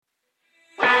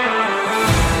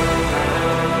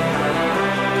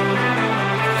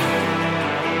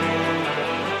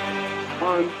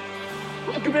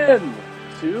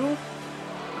to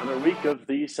another week of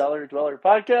the Cellar Dweller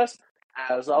podcast.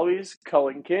 As always,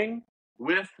 Cullen King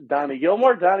with Donnie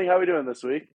Gilmore. Donnie, how are we doing this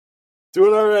week?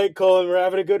 Doing all right, Colin. We're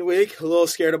having a good week. A little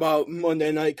scared about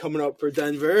Monday night coming up for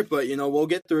Denver, but, we'll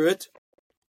get through it.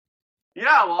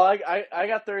 Yeah, well, I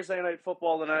got Thursday night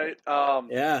football tonight.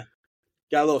 Yeah.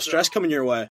 Got a little stress coming your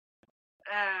way.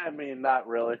 I mean, not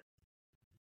really.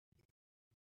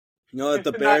 You know that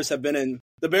the Bears have been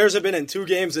in 2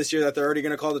 games this year that they're already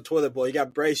going to call the toilet bowl. You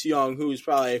got Bryce Young, who's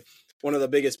probably one of the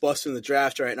biggest busts in the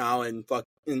draft right now, and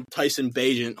Tyson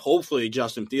Bagent, hopefully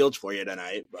Justin Fields for you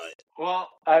tonight. But well,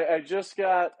 I just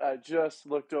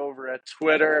looked over at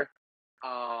Twitter.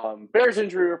 Bears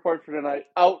injury report for tonight.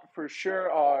 Out for sure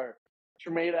are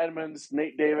Tremaine Edmonds,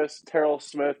 Nate Davis, Terrell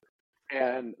Smith,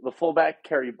 and the fullback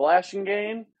Kerry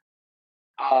Blanchard.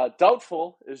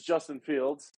 Doubtful is Justin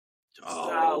Fields.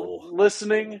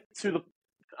 Listening to the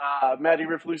Matt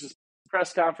Eberflus's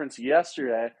press conference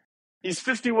yesterday, he's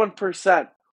 51%.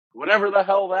 Whatever the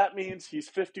hell that means, he's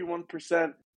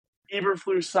 51%.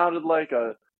 Eberflus sounded like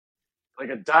a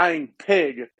dying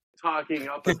pig talking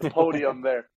up at the podium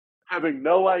there, having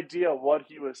no idea what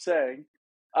he was saying.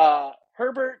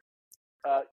 Herbert,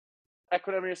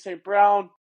 Equanimeous St. Brown,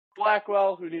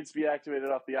 Blackwell, who needs to be activated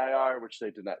off the IR, which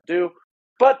they did not do.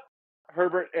 But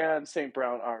Herbert and St.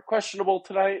 Brown are questionable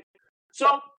tonight.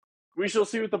 So we shall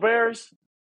see what the Bears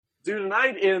do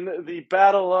tonight in the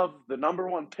battle of the number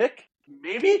 1 pick.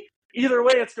 Maybe. Either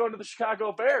way, it's going to the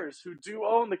Chicago Bears, who do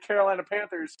own the Carolina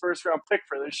Panthers' first-round pick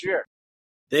for this year.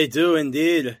 They do,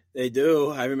 indeed. They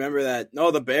do. I remember that.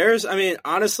 No, the Bears,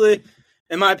 honestly,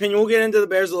 in my opinion, we'll get into the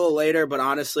Bears a little later, but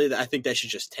honestly, I think they should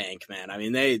just tank, man.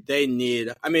 They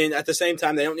need – at the same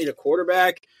time, they don't need a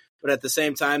quarterback, but at the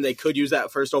same time, they could use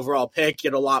that first overall pick,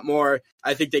 get a lot more.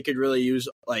 I think they could really use,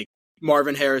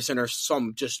 Marvin Harrison or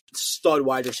some just stud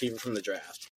wide receiver from the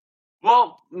draft.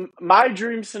 Well, my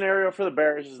dream scenario for the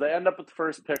Bears is they end up with the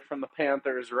first pick from the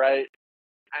Panthers, right?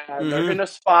 And they're in a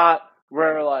spot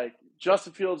where,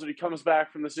 Justin Fields, when he comes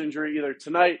back from this injury either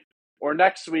tonight or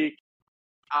next week,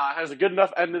 has a good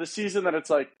enough end of the season that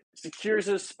it's secures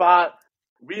his spot.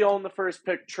 We own the first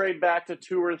pick, trade back to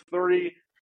 2 or 3,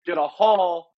 get a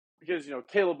haul, because,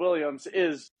 Caleb Williams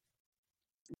is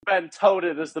been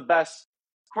touted as the best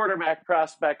quarterback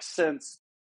prospect since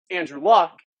Andrew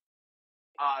Luck.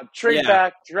 Trade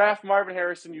back, draft Marvin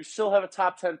Harrison. You still have a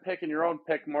top 10 pick in your own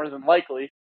pick, more than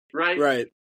likely, right? Right.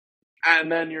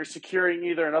 And then you're securing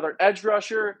either another edge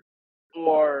rusher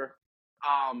or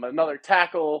another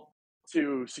tackle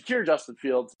to secure Justin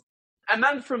Fields. And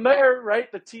then from there,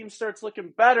 right, the team starts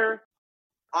looking better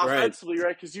offensively,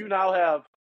 right? Because you now have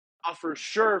a for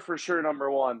sure number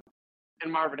 1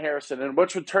 in Marvin Harrison, and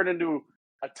which would turn into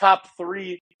a top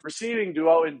 3 receiving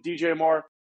duo in DJ Moore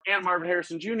and Marvin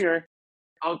Harrison Jr.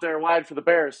 out there wide for the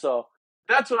Bears. So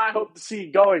that's what I hope to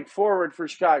see going forward for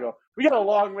Chicago. We got a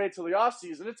long way till the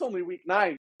offseason. It's only week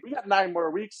 9. We got 9 more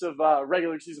weeks of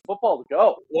regular season football to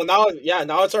go. Well, now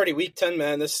it's already week 10,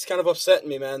 man. This is kind of upsetting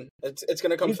me, man. It's going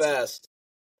to come fast.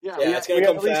 Yeah, it's going to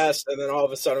come fast, and then all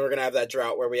of a sudden we're going to have that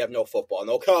drought where we have no football.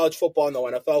 No college football, no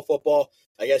NFL football.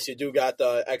 I guess you do got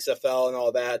the XFL and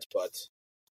all that, but...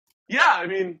 Yeah,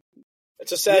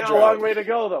 it's a sad drought. We got a long way to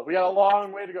go, though.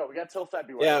 We got till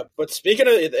February. Yeah, but speaking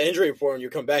of the injury report, when you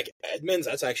come back, Edmonds,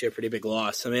 that's actually a pretty big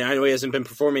loss. I know he hasn't been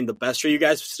performing the best for you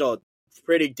guys, but still a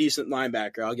pretty decent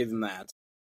linebacker. I'll give him that.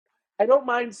 I don't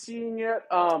mind seeing it.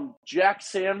 Jack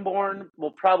Sanborn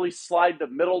will probably slide to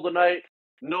middle tonight.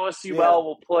 Noah Sewell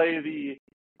will play the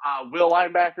will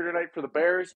linebacker tonight for the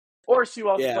Bears, or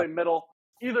Sewell can play middle.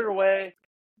 Either way,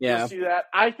 you'll see that.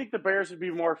 I think the Bears would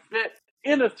be more fit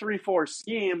in a 3-4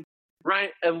 scheme, right?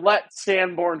 And let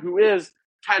Sanborn, who is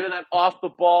kind of that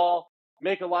off-the-ball,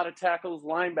 make a lot of tackles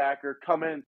linebacker, come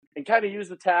in and kind of use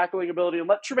the tackling ability, and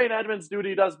let Tremaine Edmonds do what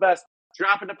he does best,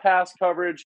 drop into pass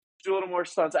coverage, do a little more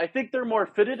stunts. I think they're more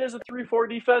fitted as a 3-4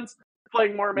 defense,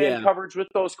 playing more man coverage with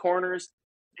those corners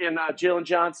in Jalen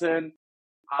Johnson,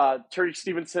 Tariq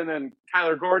Stevenson, and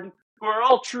Kyler Gordon, who are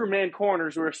all true man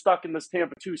corners who are stuck in this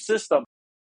Tampa 2 system.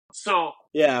 So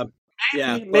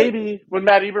maybe when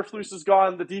Matt Eberflus is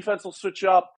gone, the defense will switch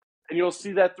up, and you'll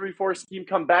see that 3-4 scheme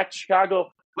come back to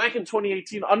Chicago like in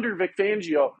 2018 under Vic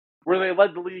Fangio, where they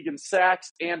led the league in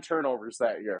sacks and turnovers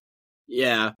that year.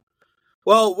 Yeah.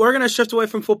 Well, we're going to shift away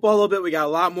from football a little bit. We got a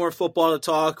lot more football to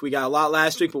talk. We got a lot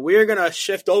last week, but we're going to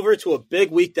shift over to a big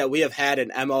week that we have had in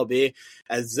MLB,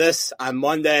 as this on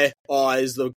Monday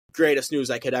is the greatest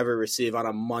news I could ever receive on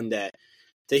a Monday.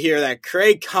 To hear that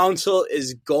Craig Counsell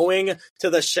is going to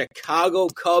the Chicago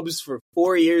Cubs for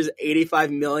 4 years, $85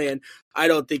 million. I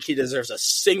don't think he deserves a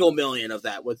single million of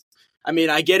that with I mean,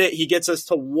 I get it. He gets us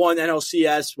to one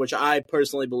NLCS, which I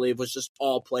personally believe was just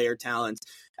all player talent.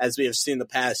 As we have seen the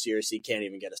past years, he can't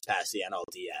even get us past the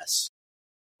NLDS.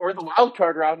 Or the wild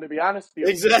card round, to be honest with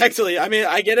you. Exactly. I mean,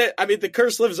 I get it. I mean, the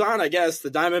curse lives on, I guess.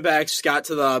 The Diamondbacks got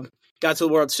to the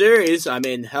World Series. I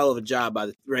mean, hell of a job by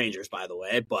the Rangers, by the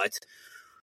way. But,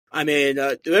 I mean,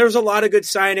 there was a lot of good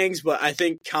signings, but I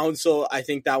think Council, I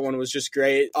think that one was just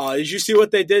great. Did you see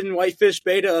what they did in Whitefish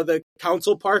Bay to the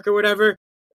Council Park or whatever?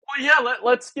 Well, yeah,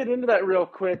 let's get into that real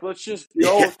quick. Let's just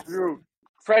go through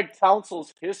Craig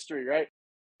Council's history, right?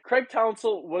 Craig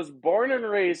Council was born and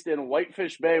raised in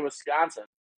Whitefish Bay, Wisconsin.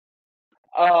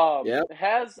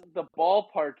 Has the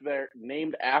ballpark there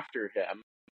named after him.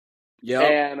 Yeah.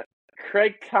 And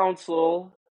Craig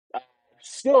Council,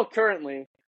 still currently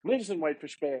lives in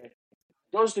Whitefish Bay,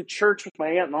 goes to church with my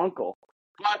aunt and uncle.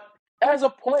 But as a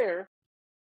player,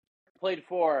 played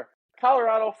for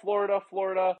Colorado, Florida,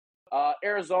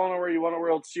 Arizona, where he won a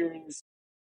World Series.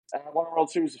 Won a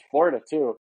World Series with Florida,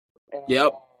 too.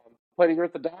 And, played a year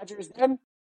with the Dodgers. Then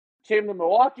came to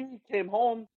Milwaukee, came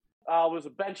home. Was a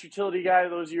bench utility guy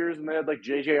those years, and they had like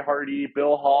J.J. Hardy,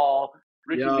 Bill Hall,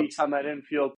 Ricky Leaks on that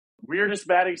infield. Weirdest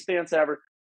batting stance ever.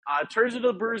 Turns into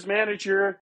the Brewers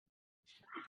manager.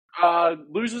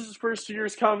 Loses his first 2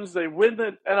 years, comes. They win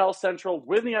the NL Central,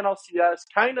 win the NLCS,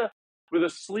 kind of with a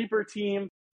sleeper team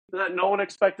that no one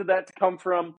expected that to come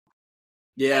from.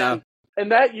 Yeah.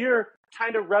 And that year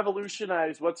kind of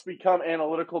revolutionized what's become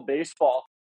analytical baseball,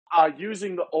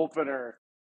 using the opener,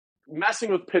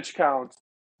 messing with pitch counts,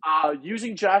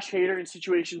 using Josh Hader in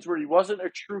situations where he wasn't a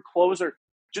true closer,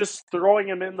 just throwing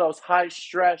him in those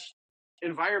high-stress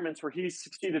environments where he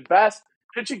succeeded best,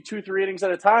 pitching 2-3 innings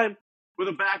at a time with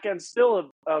a back end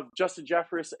still of Justin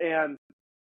Jeffress, and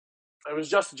it was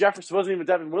Justin Jeffress. It wasn't even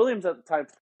Devin Williams at the time.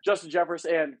 Justin Jeffress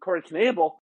and Corey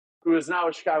Knebel, who is now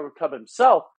a Chicago Cub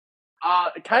himself.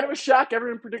 Kind of a shock.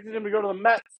 Everyone predicted him to go to the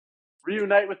Mets,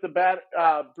 reunite with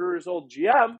the Brewers' old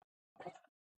GM.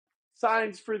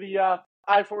 Signs for the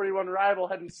I-41 rival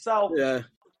heading south,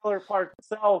 Miller Park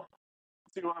south,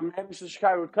 to manage the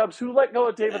Chicago Cubs, who let go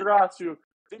of David Ross, who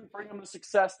didn't bring him the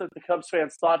success that the Cubs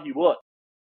fans thought he would.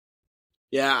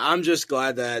 Yeah, I'm just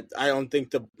glad that I don't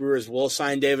think the Brewers will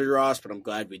sign David Ross, but I'm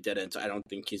glad we didn't. I don't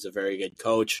think he's a very good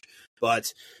coach.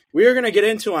 But we are going to get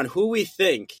into on who we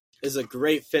think is a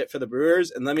great fit for the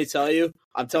Brewers. And let me tell you,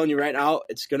 I'm telling you right now,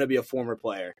 it's going to be a former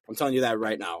player. I'm telling you that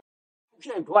right now.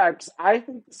 Okay, I'm glad, because I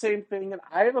think the same thing, and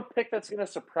I have a pick that's going to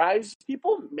surprise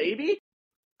people, maybe.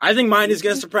 I think mine is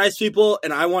going to surprise people,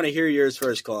 and I want to hear yours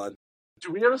first, Colin.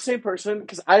 Do we have the same person?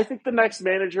 Because I think the next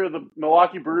manager of the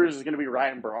Milwaukee Brewers is going to be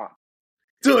Ryan Braun.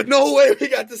 Dude, no way we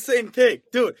got the same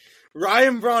pick. Dude,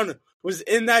 Ryan Braun was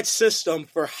in that system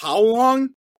for how long?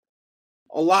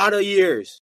 A lot of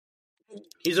years.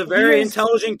 He's a very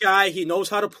intelligent guy. He knows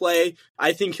how to play.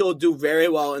 I think he'll do very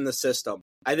well in the system.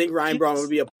 I think Ryan Braun would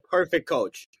be a perfect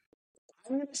coach.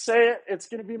 I'm going to say it. It's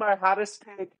going to be my hottest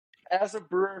take as a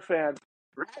Brewer fan.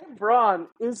 Ryan Braun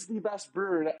is the best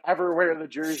Brewer to ever wear the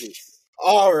jersey.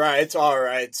 All right.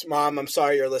 Mom, I'm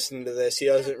sorry you're listening to this. He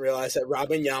doesn't realize that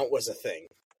Robin Yount was a thing.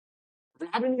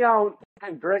 Robin Yount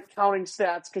had great counting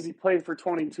stats because he played for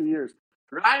 22 years.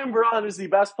 Ryan Braun is the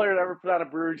best player to ever put on a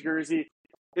Brewer jersey.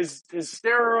 His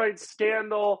steroid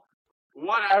scandal,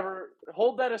 whatever,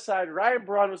 hold that aside. Ryan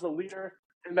Braun was the leader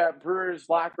in that Brewers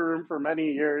locker room for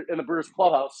many years, in the Brewers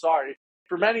clubhouse,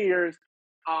 for many years,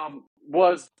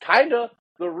 was kind of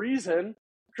the reason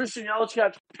Christian Yelich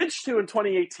got pitched to in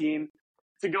 2018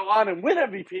 to go on and win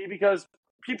MVP, because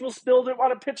people still didn't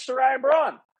want to pitch to Ryan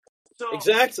Braun. So,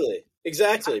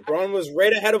 Exactly. Braun was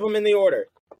right ahead of him in the order.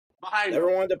 Behind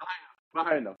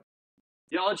him.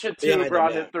 Yelich hit 2,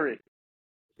 Braun hit 3.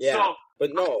 Yeah, so,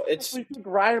 but no, I think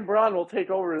Ryan Braun will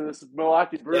take over this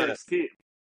Milwaukee Brewers team.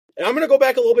 And I'm going to go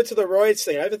back a little bit to the roids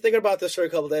thing. I've been thinking about this for a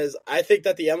couple of days. I think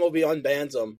that the MLB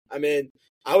unbans them. I mean,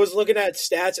 I was looking at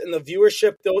stats, and the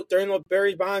viewership during the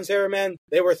Barry Bonds era, man,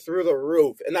 they were through the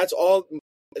roof. And that's all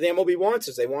the MLB wants,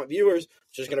 is they want viewers.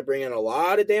 It's just going to bring in a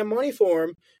lot of damn money for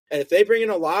them. And if they bring in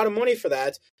a lot of money for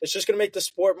that, it's just going to make the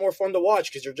sport more fun to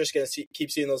watch, because you're just going to keep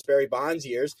seeing those Barry Bonds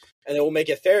years. And it will make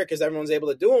it fair because everyone's able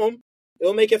to do them.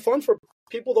 It'll make it fun for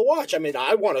people to watch. I mean,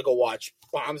 I want to go watch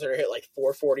bombs that are hit like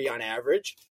 440 on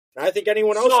average. And I think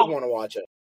anyone else would want to watch it.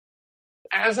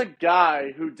 As a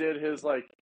guy who did his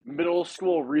middle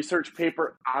school research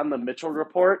paper on the Mitchell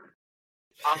Report,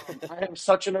 I have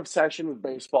such an obsession with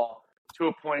baseball to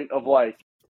a point of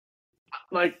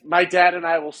my dad and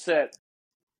I will sit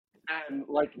and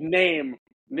name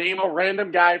a random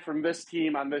guy from this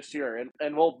team on this year,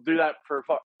 and we'll do that for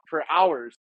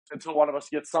hours until one of us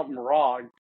gets something wrong.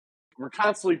 we're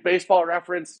constantly baseball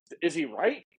referenced. Is he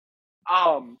right?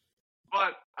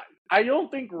 But I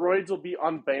don't think roids will be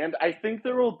unbanned. I think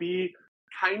there will be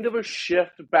kind of a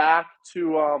shift back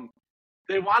to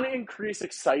they want to increase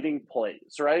exciting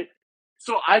plays, right?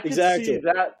 So I could see Exactly.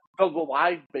 that the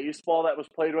live baseball that was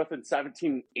played with in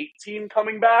 17-18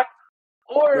 coming back,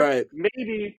 or Right.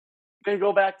 maybe they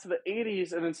go back to the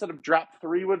 80s and instead of drop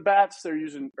 3 wood bats, they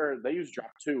use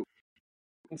drop 2.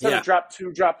 Instead of drop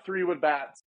 2, drop 3 wood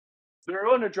bats. They're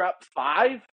going to drop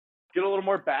 5, get a little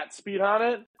more bat speed on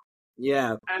it.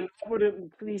 Yeah. And that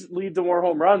would lead to more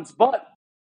home runs. But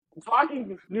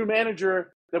talking new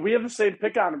manager that we have the same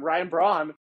pick on him, Ryan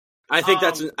Braun. I think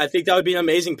that would be an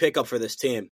amazing pickup for this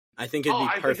team. I think it'd be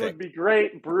perfect. I think it would be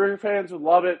great. Brewer fans would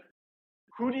love it.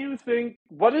 Who do you think?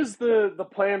 What is the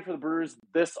plan for the Brewers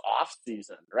this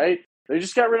offseason, right? They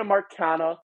just got rid of Mark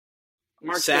Canha.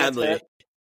 Sadly.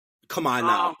 Come on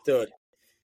now, dude.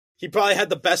 He probably had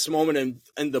the best moment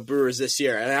in the Brewers this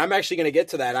year. And I'm actually going to get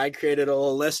to that. I created a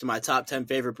little list of my top 10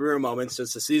 favorite Brewer moments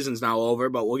since the season's now over,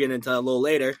 but we'll get into that a little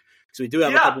later because we do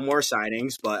have a couple more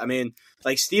signings. But, I mean,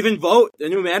 like Stephen Vogt, the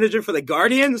new manager for the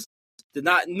Guardians,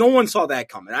 no one saw that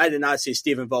coming. I did not see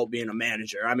Stephen Vogt being a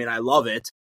manager. I mean, I love it.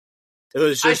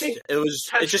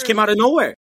 It just came out of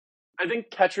nowhere. I think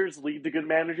catchers lead to good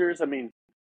managers. I mean,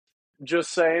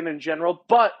 just saying in general,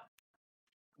 but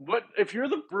what if you're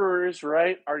the Brewers,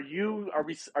 right? Are you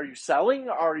selling?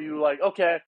 Are you like,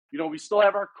 okay, we still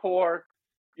have our core,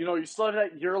 you still have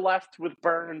that year left with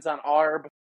Burns on ARB.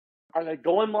 Are they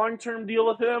going long-term deal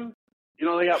with him?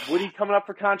 They got Woody coming up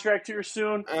for contract here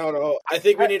soon. I don't know. I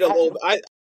think we need a little.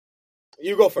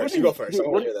 You go first. I want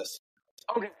to hear this.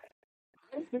 Okay.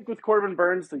 I think with Corbin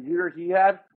Burns, the year he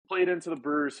had played into the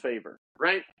Brewers' favor,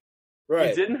 right? Right.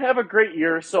 He didn't have a great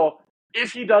year, so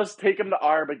if he does take him to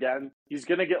ARB again, he's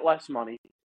going to get less money.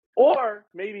 Or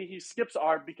maybe he skips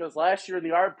ARB because last year in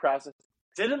the ARB process,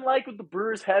 didn't like what the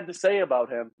Brewers had to say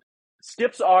about him.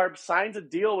 Skips ARB, signs a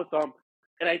deal with them,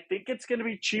 and I think it's going to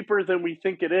be cheaper than we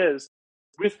think it is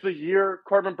with the year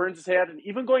Corbin Burns has had. And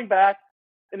even going back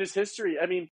in his history, I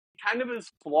mean, kind of his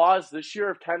flaws this year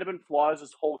have kind of been flaws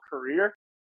his whole career.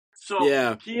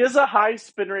 So he is a high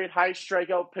spin rate, high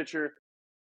strikeout pitcher.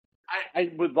 I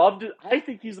would love to. I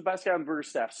think he's the best guy on the Brewers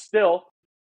staff still.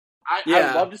 I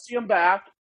would love to see him back,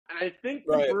 and I think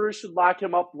the Brewers should lock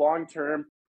him up long term.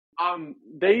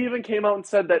 They even came out and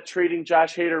said that trading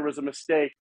Josh Hader was a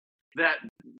mistake that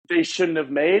they shouldn't have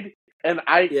made, and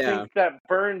I think that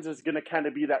Burns is going to kind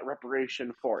of be that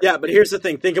reparation for it. Yeah, but here's the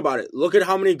thing. Think about it. Look at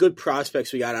how many good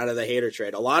prospects we got out of the Hader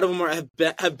trade. A lot of them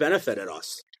have benefited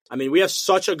us. I mean, we have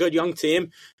such a good young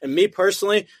team, and me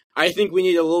personally, I think we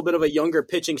need a little bit of a younger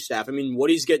pitching staff. I mean,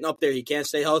 Woody's getting up there. He can't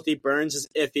stay healthy. Burns is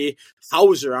iffy.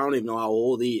 Hauser, I don't even know how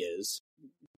old he is.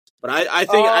 But I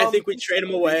think we trade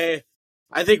him away.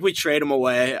 I think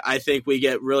we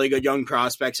get really good young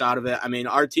prospects out of it. I mean,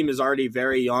 our team is already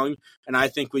very young, and I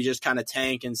think we just kind of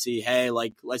tank and see, hey,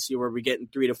 like, let's see where we get in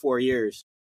 3 to 4 years.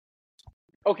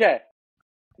 Okay.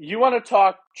 You want to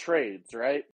talk trades,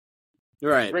 right?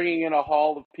 Right. Bringing in a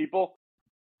haul of people.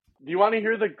 Do you want to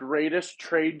hear the greatest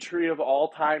trade tree of all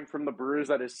time from the Brewers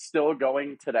that is still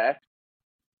going today?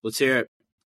 Let's hear it.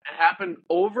 It happened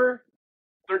over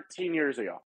 13 years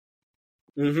ago.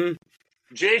 Mm-hmm.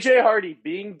 J.J. Hardy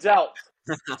being dealt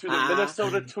to the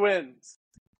Minnesota Twins.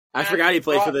 I forgot he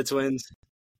played for the Twins.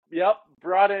 Yep.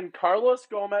 Brought in Carlos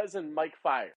Gomez and Mike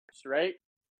Fiers, right?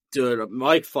 Dude,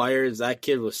 Mike Fiers, that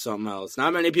kid was something else.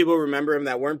 Not many people remember him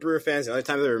that weren't Brewer fans. The only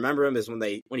time they remember him is when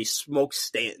he smoked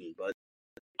Stanton. But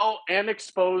and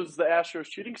exposed the Astros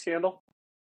cheating scandal.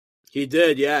 He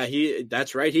did, yeah.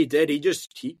 That's right, he did.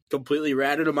 He completely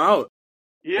ratted him out.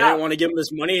 Yeah. They didn't want to give him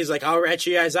this money. He's like, I'll rat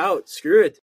you guys out. Screw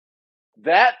it.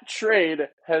 That trade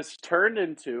has turned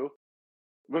into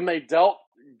when they dealt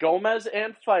Gomez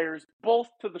and Fiers both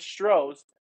to the Stros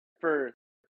for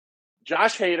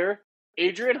Josh Hader,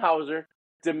 Adrian Hauser,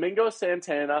 Domingo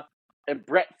Santana, and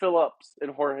Brett Phillips and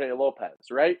Jorge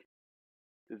Lopez, right?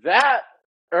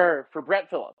 For Brett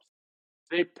Phillips.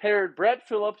 They paired Brett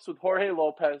Phillips with Jorge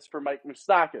Lopez for Mike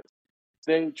Moustakas.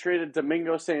 They traded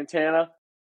Domingo Santana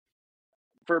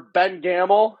for Ben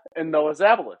Gamel and Noah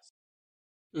Zabalis.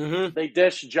 Mm-hmm. They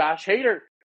dished Josh Hader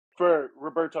for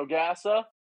Roberto Gassa,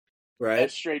 right?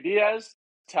 Estrella Diaz,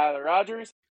 Tyler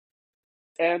Rogers,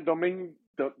 and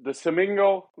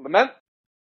Domingo Clement.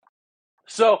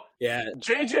 So,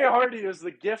 J.J. Hardy is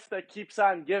the gift that keeps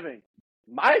on giving.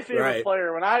 My favorite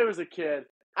player when I was a kid,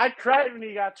 I cried when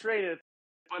he got traded,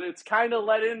 but it's kind of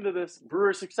led into this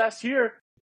Brewer success here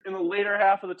in the later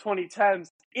half of the 2010s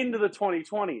into the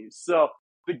 2020s. So,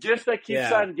 the gift that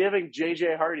keeps on giving,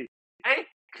 J.J. Hardy. Hey,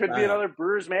 Could be another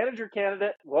Brewers manager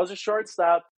candidate. Was a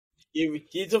shortstop.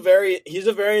 He's a very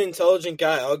intelligent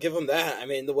guy. I'll give him that. I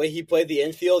mean, the way he played the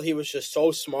infield, he was just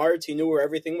so smart. He knew where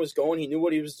everything was going. He knew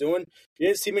what he was doing. You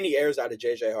didn't see many errors out of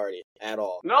J.J. Hardy at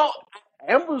all. No,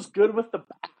 and was good with the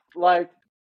bat. Like,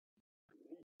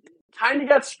 kind of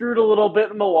got screwed a little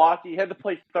bit in Milwaukee. He had to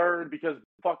play third because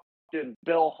fucking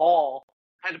Bill Hall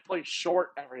had to play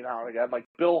short every now and again. Like,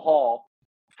 Bill Hall.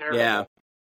 Terrible. Yeah.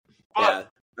 But, yeah.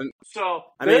 So,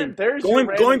 I mean, there's going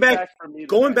back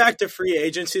to today. free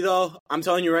agency, though, I'm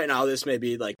telling you right now, this may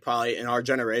be, like, probably in our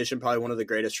generation, probably one of the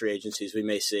greatest free agencies we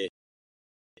may see.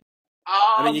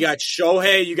 I mean, you got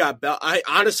Shohei, you got Bell.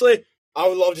 Honestly, I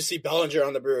would love to see Bellinger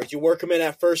on the Brewers. You work him in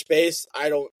at first base.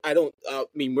 I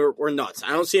mean, we're nuts. I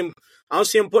don't see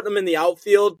him putting him in the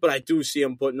outfield, but I do see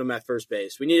him putting him at first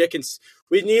base. We need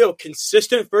a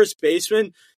consistent first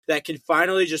baseman that can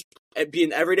finally just be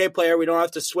an everyday player. We don't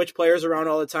have to switch players around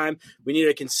all the time. We need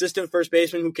a consistent first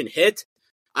baseman who can hit.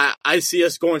 I see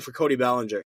us going for Cody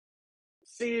Bellinger.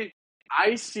 See,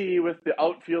 I see with the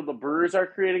outfield the Brewers are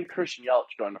creating Christian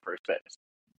Yelich going to first base.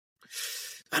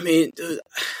 I mean, dude,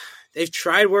 they've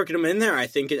tried working him in there. I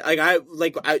think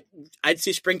I'd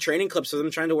see spring training clips of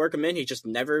them trying to work him in. He just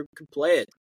never could play it.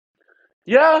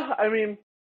 Yeah, I mean,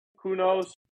 who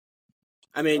knows?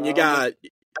 I mean,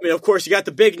 of course, you got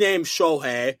the big name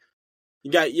Shohei.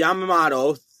 You got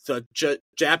Yamamoto, the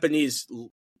Japanese,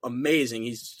 amazing.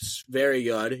 He's very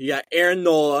good. You got Aaron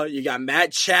Nola. You got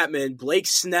Matt Chapman, Blake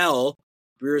Snell.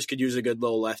 Brewers could use a good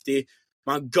little lefty.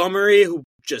 Montgomery,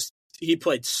 he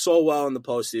played so well in the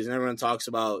postseason. Everyone talks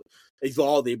about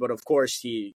Evaldi, but of course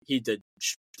he did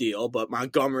steal. But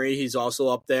Montgomery, he's also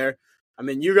up there. I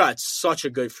mean, you got such a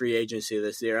good free agency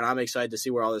this year, and I'm excited to see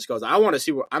where all this goes. I'm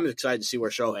excited to see where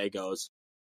Shohei goes.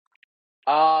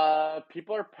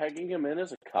 People are pegging him in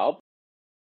as a Cub.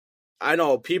 I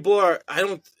know people are.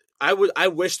 I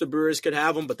wish the Brewers could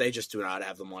have him, but they just do not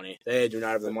have the money. They do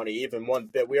not have the money even one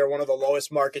bit. We are one of the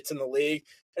lowest markets in the league,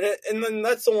 and then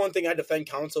that's the one thing I defend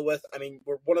Counsell with. I mean,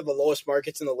 we're one of the lowest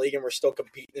markets in the league, and we're still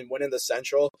competing and winning the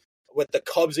Central with the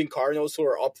Cubs and Cardinals who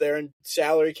are up there in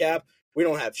salary cap. We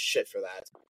don't have shit for that.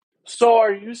 So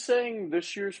are you saying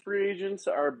this year's free agents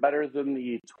are better than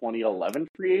the 2011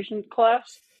 free agent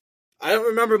class? I don't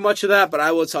remember much of that, but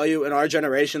I will tell you, in our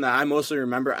generation that I mostly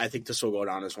remember, I think this will go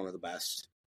down as one of the best.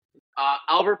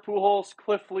 Albert Pujols,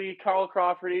 Cliff Lee, Carl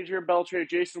Crawford, Adrian Beltre,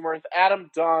 Jason Worth,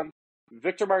 Adam Dunn,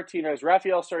 Victor Martinez,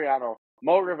 Rafael Soriano,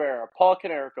 Mo Rivera, Paul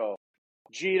Konerko,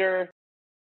 Jeter.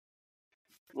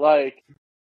 Like,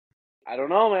 I don't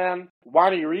know, man.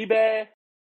 Wani Uribe,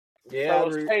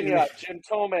 Carlos Pena, Jim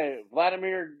Thome,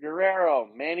 Vladimir Guerrero,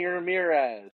 Manny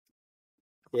Ramirez.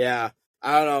 Yeah,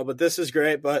 I don't know, but this is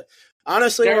great. But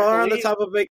honestly, we're on the top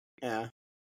of big. Yeah.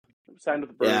 Signed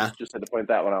with the Brewers. Yeah. Just had to point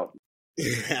that one out.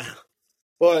 Yeah.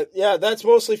 But, yeah, that's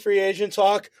mostly free agent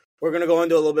talk. We're going to go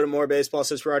into a little bit more baseball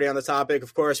since we're already on the topic.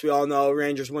 Of course, we all know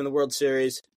Rangers win the World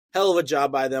Series. Hell of a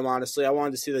job by them, honestly. I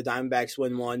wanted to see the Diamondbacks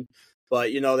win one.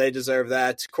 But, they deserve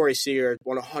that. Corey Seager,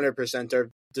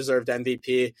 100% deserved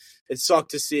MVP. It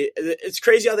sucked to see. It's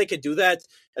crazy how they could do that.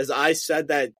 As I said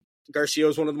that Garcia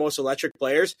was one of the most electric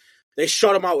players. They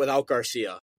shut him out without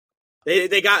Garcia.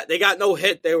 They got no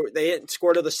hit. They hit and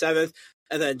scored to the seventh.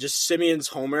 And then just Simeon's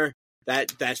homer.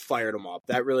 That fired him up.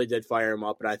 That really did fire him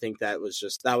up, and I think that was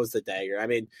the dagger. I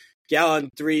mean, Gallen,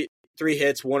 three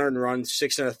hits, 1 earned run,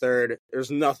 6 1/3.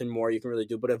 There's nothing more you can really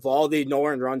do. But Evaldi, no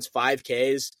earned runs, 5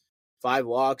 Ks, 5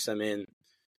 walks. I mean,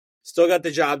 still got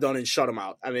the job done and shut him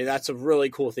out. I mean, that's a really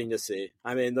cool thing to see.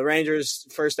 I mean, the Rangers'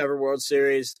 first ever World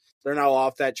Series, they're now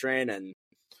off that train, and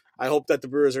I hope that the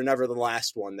Brewers are never the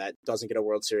last one that doesn't get a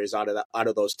World Series out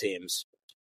of those teams.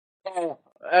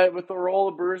 With the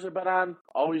role the Brewers have been on,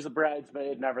 always the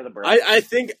bridesmaid, never the bride. I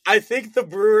think the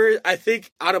Brewers. I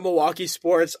think out of Milwaukee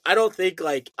sports, I don't think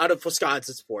out of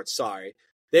Wisconsin sports. Sorry,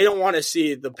 they don't want to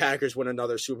see the Packers win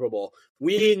another Super Bowl.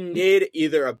 We need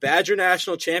either a Badger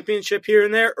National Championship here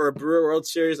and there, or a Brewer World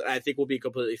Series, and I think we'll be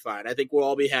completely fine. I think we'll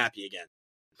all be happy again.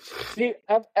 See,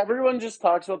 everyone just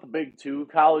talks about the big two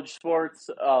college sports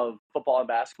of football and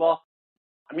basketball.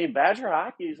 I mean, Badger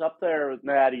hockey's up there with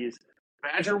Natty's.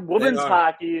 Badger women's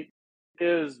hockey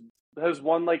has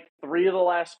won 3 of the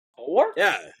last 4.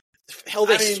 Yeah, hell,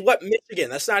 they swept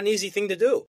Michigan. That's not an easy thing to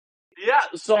do. Yeah,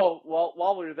 so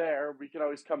while we're there, we can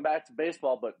always come back to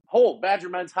baseball. But Badger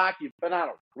men's hockey has been on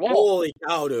a roll. Holy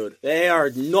cow, dude! They are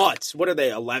nuts. What are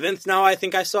they? 11th now? I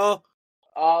think I saw.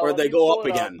 Or they go up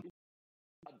again.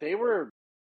 They were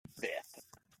 5th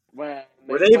when.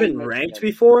 Were they even ranked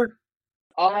before?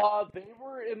 They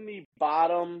were in the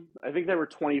bottom. I think they were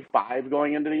 25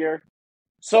 going into the year.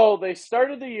 So they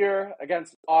started the year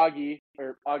against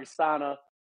Augustana,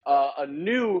 a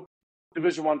new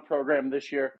Division I program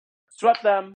this year. Swept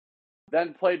them,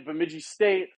 then played Bemidji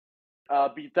State,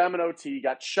 beat them in OT,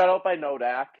 got shut out by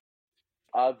Nodak.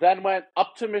 Then went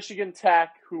up to Michigan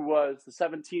Tech, who was the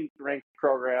 17th ranked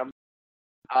program.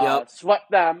 Yep.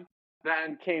 Swept them,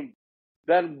 then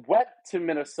went to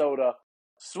Minnesota,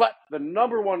 swept the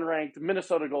number 1 ranked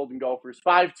Minnesota Golden Gophers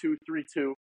 5-2,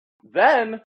 3-2.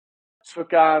 Then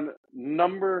took on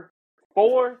number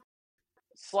 4/number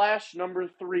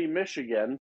 3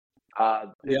 Michigan.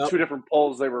 In 2 different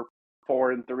polls, they were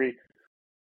 4 and 3.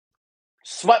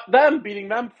 Swept them, beating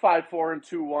them 5-4 and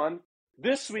 2-1.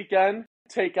 This weekend,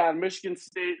 take on Michigan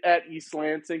State at East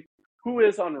Lansing, who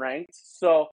is unranked.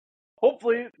 So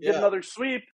hopefully get another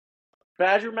sweep.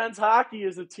 Badger men's hockey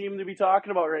is a team to be talking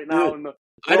about right now in the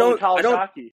college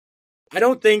hockey. I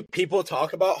don't think people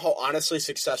talk about how honestly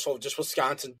successful just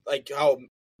Wisconsin, like how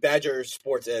Badger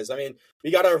sports is. I mean,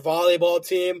 we got our volleyball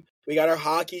team, we got our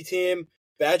hockey team.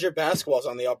 Badger basketball's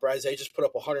on the uprise. They just put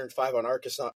up 105 on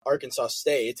Arkansas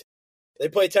State. They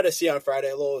play Tennessee on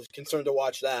Friday. A little concerned to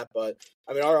watch that, but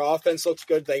I mean, our offense looks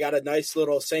good. They got a nice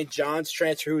little St. John's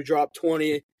transfer who dropped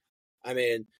 20. I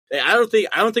mean, I don't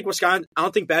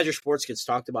think Badger sports gets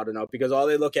talked about enough because all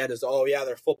they look at is, oh yeah,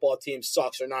 their football team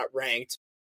sucks. They're not ranked.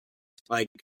 Like,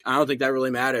 I don't think that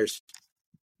really matters.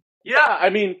 Yeah, I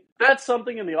mean, that's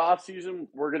something in the offseason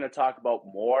we're going to talk about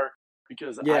more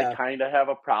because I kind of have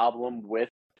a problem with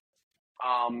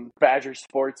Badger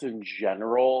sports in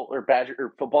general, or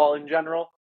Badger football in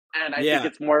general. And I think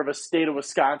it's more of a state of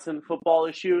Wisconsin football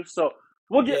issue. So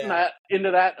we'll get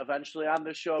into that eventually on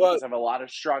this show because I have a lot of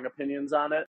strong opinions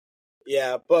on it.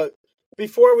 Yeah, but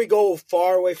before we go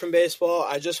far away from baseball,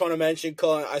 I just want to mention,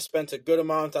 Cullen, I spent a good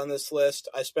amount on this list.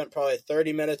 I spent probably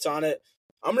 30 minutes on it.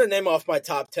 I'm going to name off my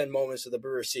top 10 moments of the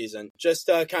Brewers season, just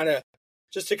to kind of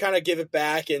give it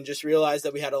back and just realize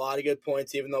that we had a lot of good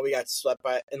points, even though we got swept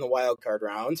in the wild card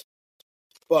round.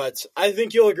 But I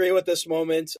think you'll agree with this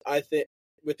moment.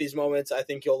 With these moments, I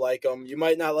think you'll like them. You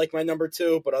might not like my number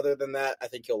 2, but other than that, I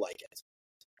think you'll like it.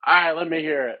 All right, let me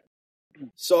hear it.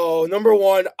 So, number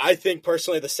 1, I think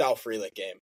personally the Sal Frelick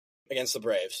game against the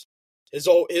Braves. His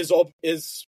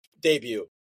debut.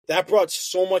 That brought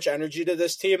so much energy to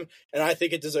this team, and I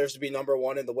think it deserves to be number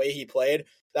 1 in the way he played.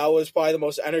 That was probably the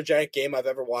most energetic game I've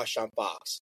ever watched on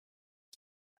Fox.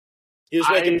 He was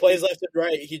making plays left and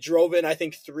right. He drove in, I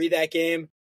think, 3 that game.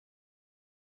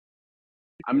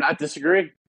 I'm not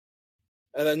disagreeing.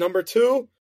 And then number 2,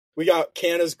 we got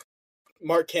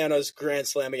Mark Canha's grand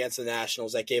slam against the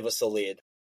Nationals that gave us the lead.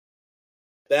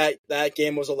 That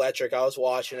game was electric. I was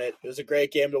watching it. It was a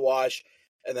great game to watch.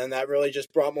 And then that really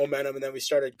just brought momentum, and then we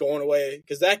started going away.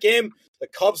 Because that game, the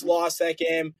Cubs lost that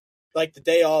game like the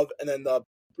day of, and then the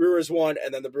Brewers won,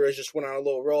 and then the Brewers just went on a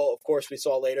little roll. Of course, we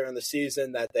saw later in the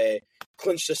season that they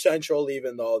clinched the Central,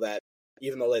 even though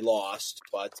they lost.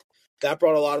 But that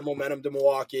brought a lot of momentum to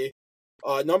Milwaukee.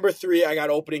 Number 3, I got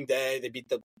opening day. They beat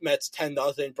the Mets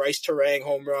 10-0. Bryce Terang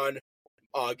home run.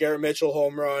 Garrett Mitchell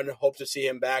home run. Hope to see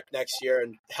him back next year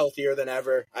and healthier than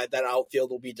ever. That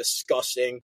outfield will be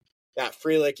disgusting. That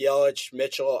Frelick, Yelich,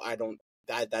 Mitchell,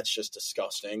 that's just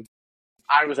disgusting.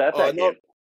 I was at that game.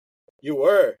 You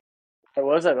were? I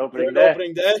was at opening day.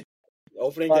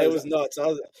 Opening day was nuts. I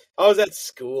was at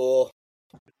school.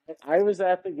 I was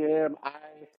at the game.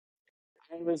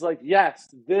 I was like,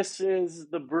 yes, this is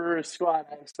the Brewers squad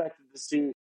I expected to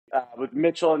see with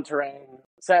Mitchell and Terang.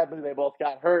 Sadly, they both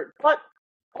got hurt, but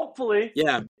hopefully,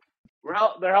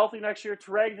 they're healthy next year.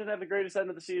 Terang didn't have the greatest end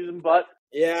of the season, but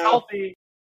healthy.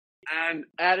 And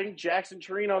adding Jackson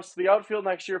Chirinos to the outfield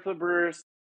next year for the Brewers,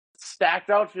 stacked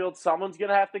outfield, someone's going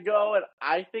to have to go, and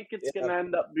I think it's going to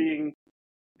end up being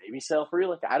maybe Sal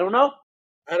Frelick. I don't know.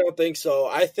 I don't think so.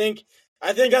 I think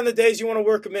on the days you want to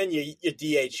work him in, you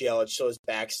DH Yelich so his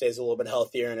back stays a little bit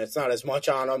healthier, and it's not as much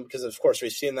on him because, of course,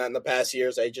 we've seen that in the past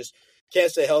years. They just can't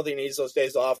stay healthy and needs those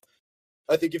days off.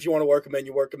 I think if you want to work him in,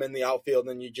 you work him in the outfield,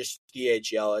 and you just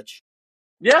DH Yelich.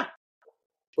 Yeah.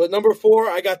 But number 4,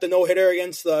 I got the no-hitter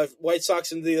against the White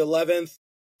Sox in the 11th.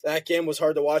 That game was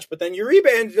hard to watch. But then Uribe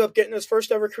ended up getting his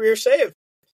first ever career save.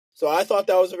 So I thought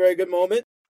that was a very good moment.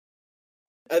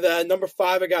 And then number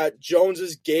 5, I got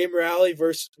Jones's game rally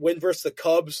win versus the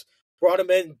Cubs. Brought him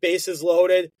in, bases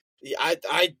loaded.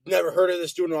 I never heard of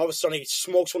this dude, and all of a sudden he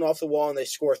smokes one off the wall, and they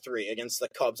score 3 against the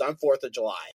Cubs on 4th of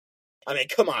July. I mean,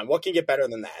 come on. What can get better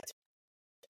than that?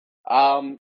 I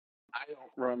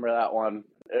don't remember that one.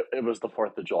 It was the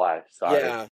 4th of July.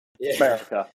 Sorry. Yeah.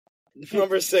 America.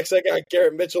 Number 6, I got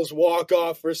Garrett Mitchell's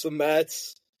walk-off versus the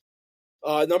Mets.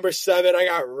 Number 7, I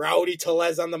got Rowdy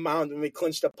Tellez on the mound when we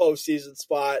clinched a postseason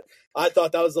spot. I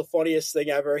thought that was the funniest thing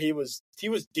ever. He was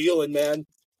dealing, man.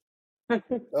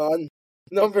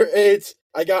 Number 8,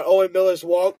 I got Owen Miller's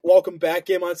welcome back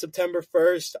game on September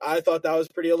 1st. I thought that was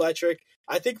pretty electric.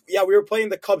 I think, we were playing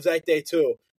the Cubs that day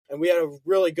too, and we had a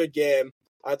really good game.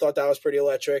 I thought that was pretty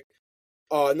electric.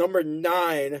 Number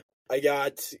 9, I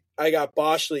got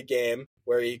Boschley game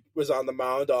where he was on the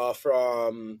mound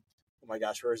from, oh my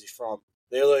gosh, where is he from?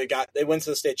 They went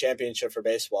to the state championship for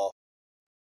baseball.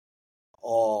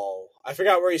 Oh, I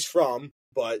forgot where he's from,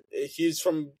 but he's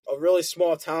from a really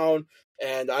small town,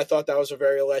 and I thought that was a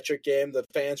very electric game. The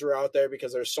fans were out there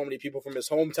because there's so many people from his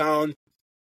hometown.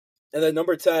 And then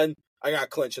number 10, I got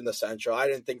Clinch in the Central. I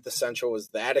didn't think the Central was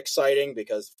that exciting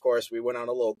because, of course, we went on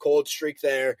a little cold streak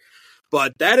there.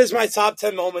 But that is my top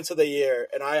 10 moments of the year,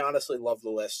 and I honestly love the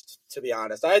list, to be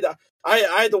honest. I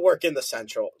had to work in the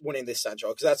Central, winning the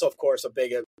Central, because that's, of course, a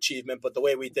big achievement, but the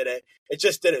way we did it, it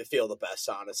just didn't feel the best,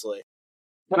 honestly.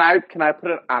 Can I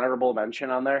put an honorable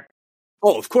mention on there?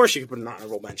 Oh, of course you can put an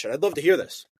honorable mention. I'd love to hear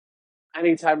this.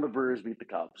 Anytime the Brewers beat the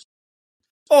Cubs.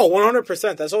 Oh,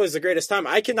 100%. That's always the greatest time.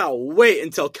 I cannot wait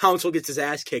until Council gets his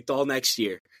ass kicked all next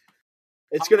year.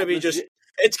 It's going to be just...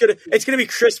 It's gonna be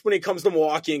crisp when he comes to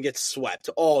Milwaukee and gets swept.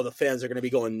 Oh, the fans are gonna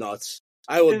be going nuts.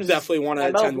 I would definitely want to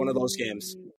attend one of those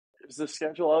games. Is the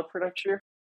schedule out for next year?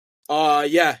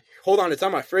 Yeah. Hold on, it's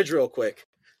on my fridge real quick.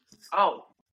 Oh.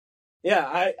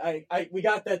 Yeah, we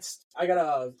got that. I got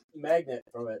a magnet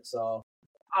from it, so.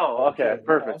 Oh, okay,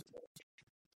 perfect.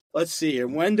 Let's see here.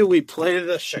 When do we play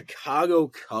the Chicago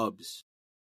Cubs?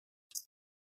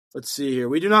 Let's see here.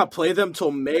 We do not play them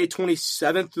till May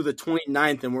 27th through the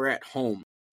 29th, and we're at home.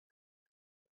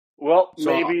 Well,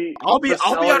 so maybe I'll be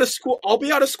out of school. I'll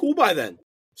be out of school by then.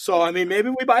 So I mean, maybe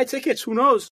we buy tickets. Who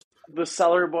knows? The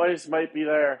Cellar Boys might be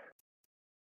there.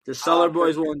 The Cellar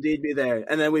Boys will indeed be there,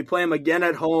 and then we play them again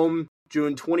at home,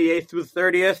 June 28th through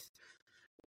 30th,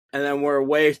 and then we're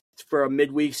away for a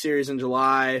midweek series in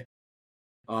July.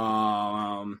 We're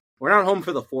not home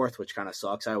for the 4th, which kind of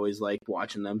sucks. I always like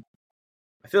watching them.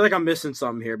 I feel like I'm missing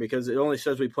something here because it only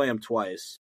says we play them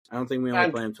twice. I don't think we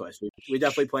only play them twice. We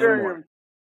definitely play them more.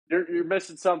 You're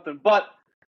missing something, but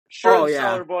the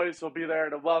Cellar Boys will be there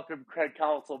to welcome Craig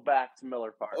Counsell back to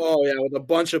Miller Park. Oh, yeah, with a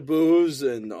bunch of booze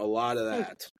and a lot of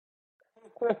that.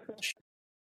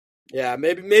 Yeah,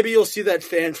 maybe you'll see that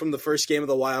fan from the first game of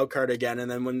the wild card again, and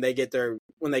then when they get their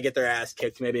ass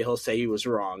kicked, maybe he'll say he was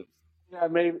wrong. Yeah,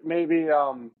 maybe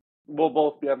we'll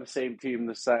both be on the same team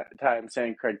this time,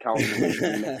 saying Craig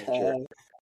Counsell.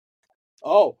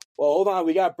 Oh, well, hold on.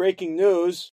 We got breaking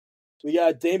news. We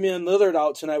got Damian Lillard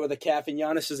out tonight with a calf, and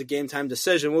Giannis is a game-time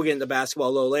decision. We'll get into basketball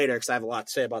a little later because I have a lot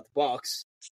to say about the Bucks.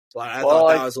 But I thought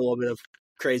that was a little bit of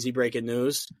crazy breaking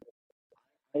news.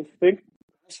 I think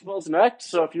basketball's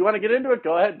next, so if you want to get into it,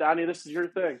 go ahead, Donnie. This is your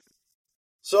thing.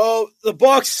 So the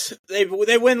Bucks, they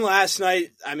win last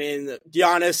night. I mean,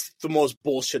 Giannis, the most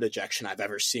bullshit ejection I've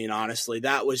ever seen, honestly.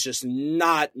 That was just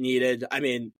not needed. I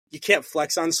mean, you can't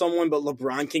flex on someone, but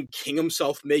LeBron can king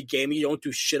himself mid-game. You don't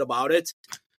do shit about it.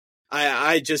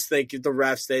 I just think the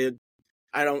refs,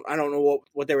 I don't know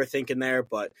what they were thinking there,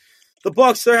 but the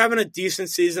Bucks, they're having a decent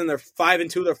season. They're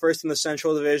 5-2. They're first in the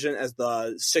Central Division as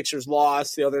the Sixers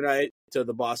lost the other night to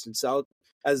the Boston South.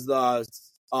 As the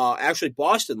actually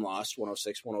Boston lost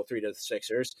 106-103 to the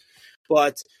Sixers.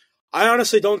 But I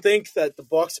honestly don't think that the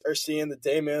Bucks are seeing the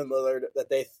Damian Lillard that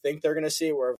they think they're going to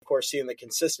see. We're, of course, seeing the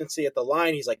consistency at the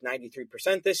line. He's like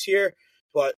 93% this year.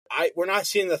 But we're not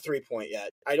seeing the three-point yet.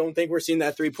 I don't think we're seeing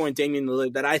that three-point Damian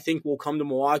Lillard that I think will come to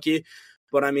Milwaukee.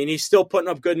 But, I mean, he's still putting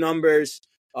up good numbers.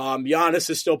 Giannis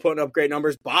is still putting up great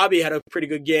numbers. Bobby had a pretty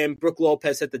good game. Brook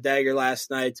Lopez hit the dagger last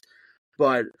night.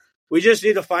 But we just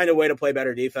need to find a way to play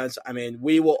better defense. I mean,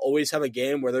 we will always have a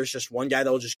game where there's just one guy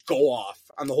that will just go off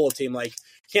on the whole team. Like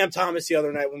Cam Thomas the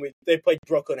other night when they played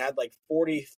Brooklyn had like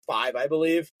 45, I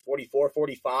believe, 44,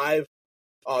 45.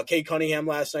 Cade Cunningham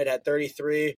last night had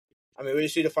 33. I mean, we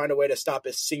just need to find a way to stop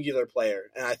a singular player,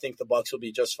 and I think the Bucks will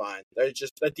be just fine. They're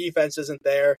just the defense isn't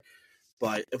there.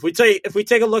 But if we take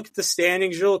a look at the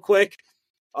standings real quick,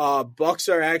 Bucks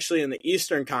are actually in the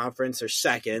Eastern Conference. They're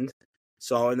second.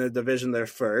 So in the division, they're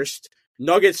first.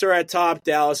 Nuggets are at top.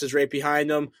 Dallas is right behind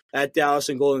them. That Dallas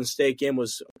and Golden State game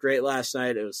was great last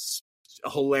night. It was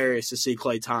hilarious to see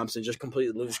Klay Thompson just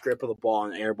completely lose grip of the ball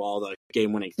and airball the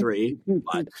game-winning three.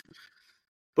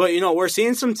 But, you know, we're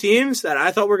seeing some teams that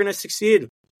I thought were going to succeed.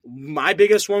 My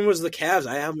biggest one was the Cavs.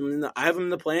 I have them in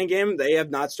the playing game. They have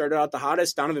not started out the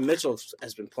hottest. Donovan Mitchell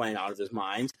has been playing out of his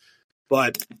mind.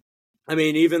 But, I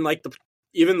mean, even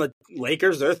the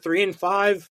Lakers, they're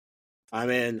 3-5. I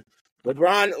mean,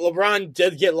 LeBron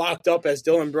did get locked up, as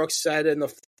Dylan Brooks said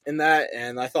in that,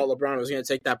 and I thought LeBron was going to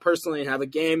take that personally and have a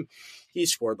game. He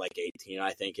scored like 18.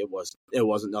 I think it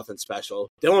wasn't nothing special.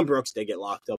 Dylan Brooks did get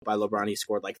locked up by LeBron. He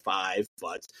scored like 5,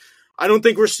 but I don't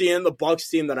think we're seeing the Bucks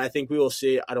team that I think we will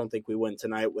see. I don't think we win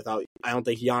tonight I don't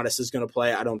think Giannis is going to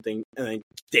play. I think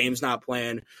Dame's not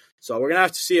playing. So we're going to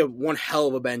have to see one hell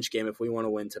of a bench game if we want to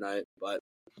win tonight. But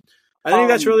I think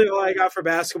that's really all I got for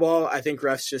basketball. I think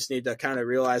refs just need to kind of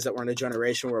realize that we're in a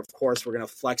generation where, of course, we're going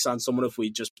to flex on someone if we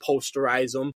just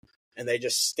posterize them and they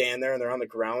just stand there and they're on the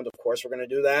ground. Of course, we're going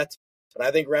to do that. But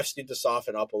I think refs need to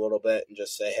soften up a little bit and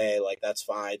just say, hey, like, that's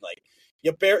fine. Like,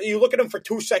 you look at them for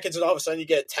 2 seconds and all of a sudden you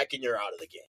get a tech and you're out of the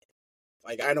game.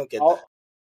 Like, I don't get that.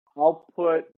 I'll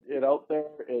put it out there.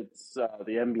 It's the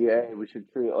NBA. We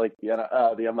should treat it like the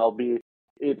MLB.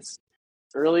 It's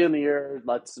early in the year.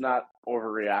 Let's not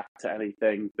overreact to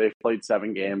anything. They've played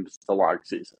 7 games. It's a long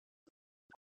season.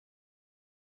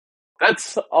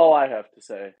 That's all I have to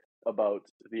say about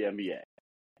the NBA.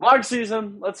 Long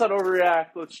season. Let's not overreact.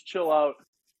 Let's chill out.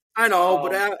 I know,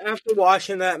 but after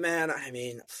watching that, man,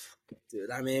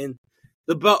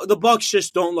 the Bucks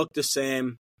just don't look the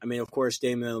same. I mean, of course,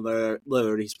 Damian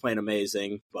Lillard, he's playing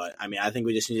amazing, but I think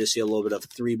we just need to see a little bit of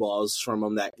 3 balls from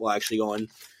him that will actually go in.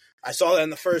 I saw that in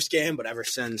the first game, but ever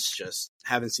since, just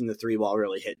haven't seen the 3 ball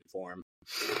really hitting for him.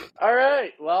 All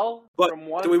right, well, but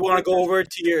do we want to go over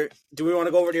to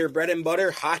your bread and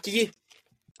butter hockey?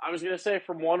 I was going to say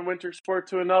from one winter sport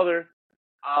to another.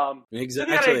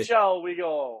 Exactly. To the NHL we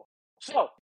go. So,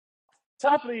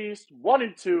 top of the East, 1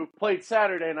 and 2 played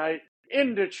Saturday night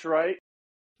in Detroit.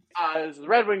 As the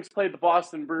Red Wings played the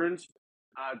Boston Bruins.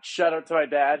 Shout out to my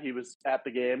dad; he was at the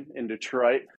game in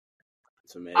Detroit.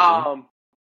 That's amazing.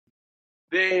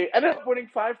 They ended up winning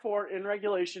 5-4 in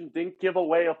regulation. Didn't give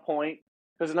away a point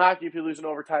because in hockey, if you lose in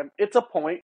overtime, it's a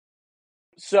point.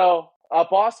 So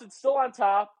Boston's still on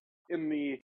top in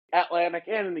the Atlantic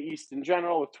and in the East in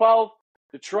general with 12.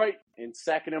 Detroit in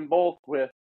second in both with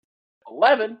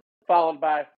 11, followed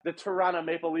by the Toronto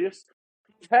Maple Leafs.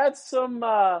 We've had some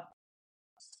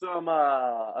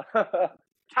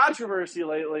controversy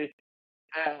lately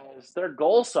as their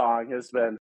goal song has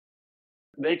been.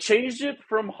 They changed it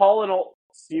from Hall &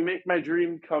 Oates, You Make My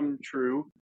Dream Come True,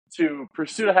 to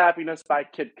Pursuit of Happiness by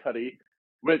Kid Cudi,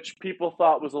 which people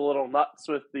thought was a little nuts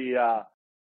with the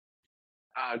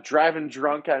driving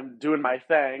drunk, I'm doing my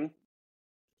thing.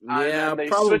 Yeah, they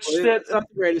probably. Switched it. That's not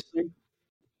the greatest thing.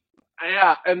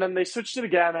 Yeah, and then they switched it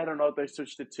again. I don't know what they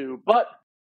switched it to. But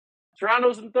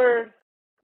Toronto's in third,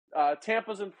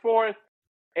 Tampa's in fourth,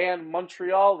 and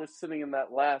Montreal is sitting in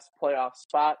that last playoff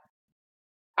spot.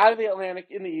 Out of the Atlantic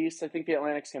in the East, I think the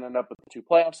Atlantic's going to end up with the 2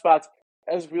 playoff spots.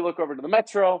 As we look over to the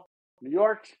Metro, New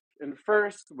York in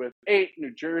first with 8,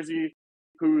 New Jersey,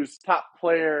 whose top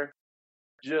player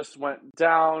just went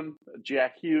down,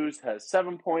 Jack Hughes, has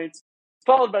 7 points,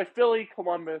 followed by Philly,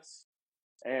 Columbus,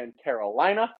 and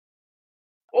Carolina.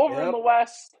 Over in the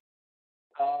West,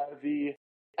 the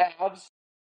Avs have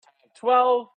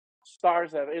 12,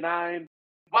 Stars have 9,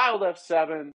 Wild have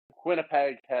 7,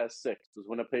 Winnipeg has 6. Does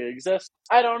Winnipeg exist?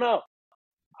 I don't know.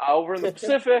 Over in the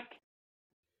Pacific,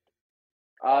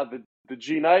 the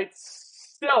G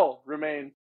Knights still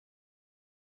remain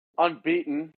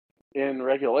unbeaten in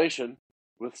regulation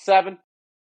with 7.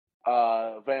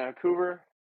 Vancouver,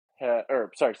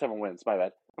 7 wins, my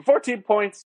bad. 14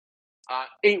 points,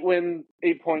 8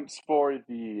 points for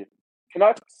the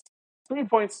Canucks, 7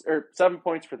 points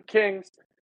for the Kings,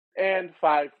 and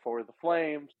 5 for the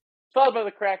Flames. Followed by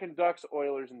the Kraken, Ducks,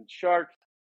 Oilers, and Sharks.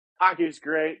 Hockey's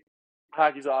great.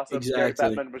 Hockey's awesome. Exactly.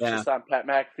 Gary Bettman was just on Pat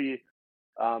McAfee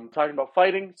talking about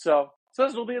fighting. So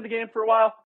says we'll be in the game for a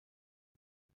while.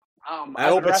 I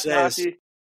hope it says. Hockey.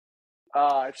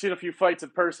 I've seen a few fights in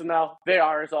person now. They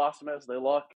are as awesome as they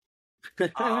look.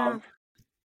 They're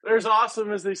as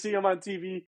awesome as they see them on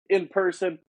TV in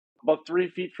person, about 3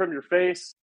 feet from your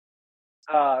face.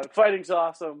 Fighting's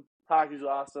awesome. Hockey's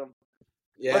awesome.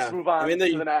 Yeah. Let's move on to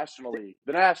the National League,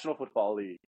 the National Football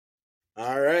League.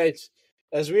 All right.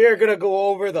 As we are going to go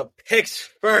over the picks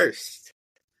first.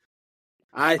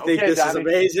 I think this is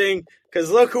amazing because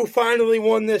look who finally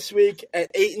won this week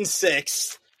at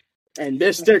 8-6. And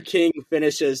Mr. King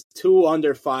finishes 2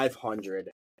 under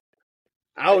 500.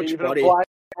 Ouch, even buddy. A blind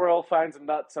squirrel finds a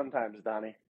nut sometimes,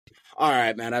 Donnie. All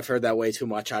right, man. I've heard that way too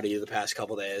much out of you the past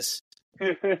couple days.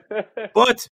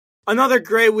 But another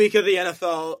great week of the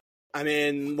NFL. I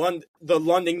mean, the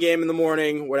London game in the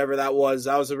morning, whatever that was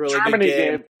a really good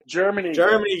game. Germany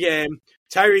game.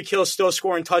 Tyreek Hill still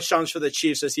scoring touchdowns for the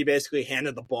Chiefs as he basically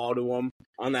handed the ball to him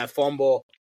on that fumble.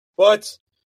 But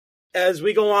as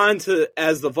we go on to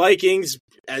as the Vikings,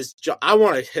 I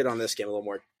want to hit on this game a little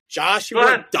more.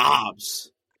 Joshua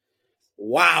Dobbs.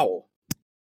 Wow.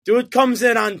 Dude comes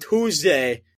in on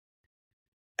Tuesday,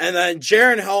 and then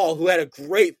Jaron Hall, who had a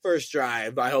great first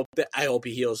drive. I hope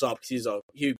he heals up because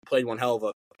he played one hell of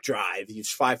a drive. He was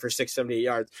 5 for 6, 78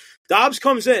 yards. Dobbs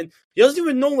comes in. He doesn't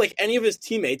even know like any of his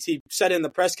teammates. He said in the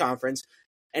press conference,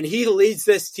 and he leads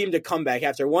this team to comeback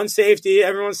after one safety.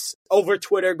 Everyone's over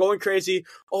Twitter going crazy.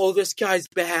 Oh, this guy's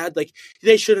bad. Like,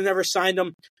 they should have never signed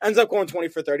him. Ends up going 20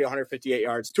 for 30, 158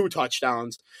 yards, 2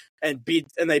 touchdowns, and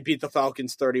they beat the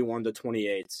Falcons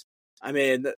 31-28. I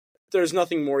mean, there's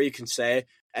nothing more you can say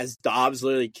as Dobbs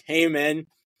literally came in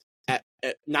at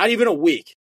not even a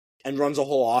week and runs a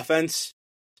whole offense.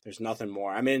 There's nothing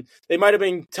more. I mean, they might have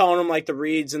been telling him like the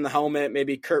reads in the helmet.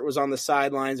 Maybe Kurt was on the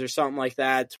sidelines or something like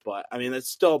that. But, I mean, that's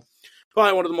still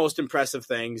probably one of the most impressive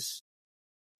things.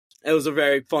 It was a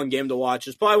very fun game to watch.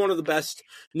 It's probably one of the best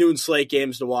noon slate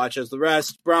games to watch as the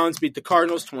rest. Browns beat the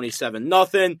Cardinals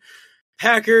 27-0.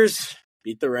 Packers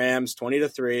beat the Rams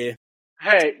 20-3.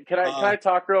 Hey, can I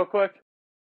talk real quick?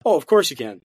 Oh, of course you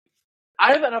can.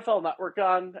 I have NFL Network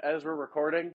on as we're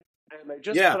recording, and they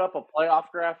just put up a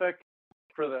playoff graphic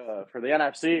for the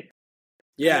NFC.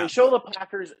 Yeah. And they show the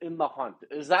Packers in the hunt.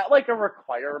 Is that like a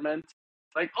requirement?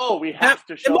 Like, oh, we have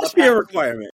to show it must be a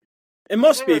requirement. It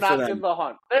must be for them. They're not in the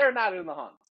hunt. They're not in the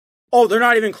hunt. Oh, they're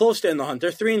not even close to in the hunt.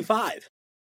 They're 3-5.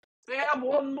 They have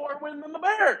one more win than the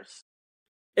Bears.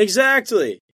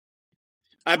 Exactly.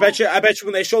 I bet you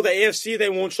when they show the AFC, they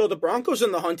won't show the Broncos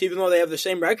in the hunt, even though they have the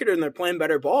same record and they're playing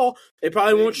better ball. They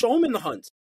probably won't show them in the hunt.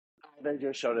 They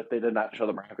just showed it. They did not show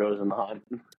the Broncos in the hunt.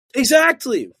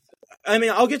 Exactly. I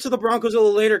mean, I'll get to the Broncos a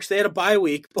little later because they had a bye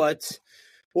week, but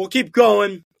we'll keep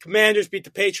going. Commanders beat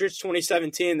the Patriots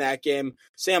 2017 that game.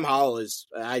 Sam Howell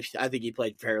I think he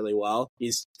played fairly well.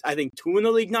 He's, I think, 2 in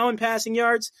the league now in passing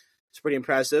yards. It's pretty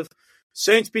impressive.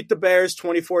 Saints beat the Bears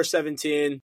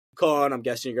 24-17. Colin, I'm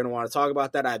guessing you're going to want to talk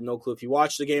about that. I have no clue if you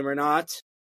watched the game or not.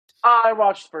 I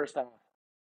watched the first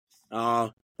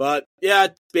half. But, yeah,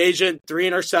 Bagent, 3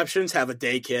 interceptions. Have a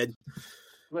day, kid.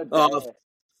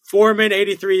 Foreman,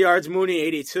 83 yards. Mooney,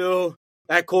 82.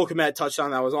 That Cole Kmet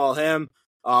touchdown, that was all him.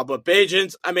 But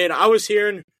Bagent, I mean, I was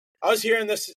hearing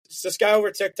this guy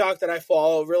over TikTok that I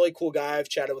follow, a really cool guy. I've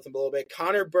chatted with him a little bit.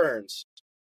 Connor Burns.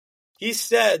 He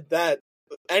said that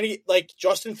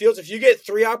Justin Fields, if you get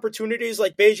 3 opportunities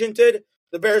like Bagent did,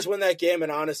 the Bears win that game.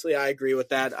 And honestly, I agree with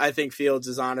that. I think Fields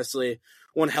is honestly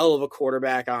one hell of a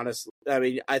quarterback, honestly. I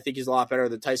mean, I think he's a lot better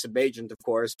than Tyson Bagent, of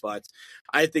course, but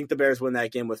I think the Bears win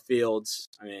that game with Fields.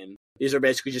 I mean, these are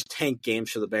basically just tank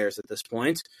games for the Bears at this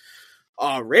point.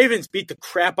 Ravens beat the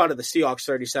crap out of the Seahawks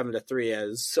 37-3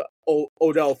 as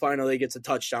Odell finally gets a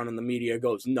touchdown and the media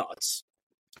goes nuts.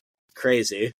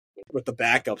 Crazy with the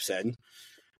backups in.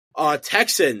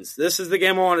 Texans. This is the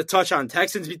game I want to touch on.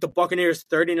 Texans beat the Buccaneers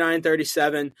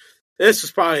 39-37. This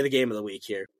was probably the game of the week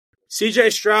here.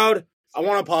 CJ Stroud, I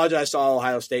want to apologize to all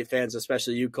Ohio State fans,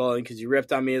 especially you, Colin, because you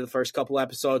ripped on me the first couple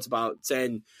episodes about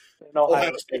saying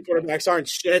Ohio State quarterbacks aren't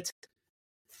shit.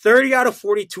 30 out of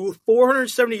 42,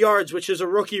 470 yards, which is a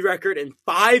rookie record, and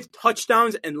 5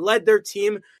 touchdowns, and led their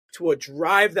team to a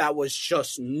drive that was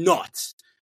just nuts.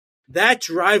 That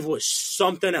drive was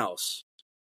something else.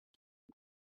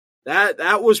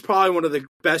 That was probably one of the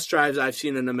best drives I've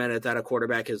seen in a minute that a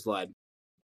quarterback has led.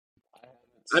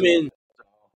 I mean,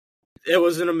 it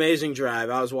was an amazing drive.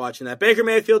 I was watching that. Baker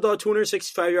Mayfield, though,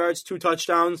 265 yards, 2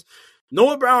 touchdowns.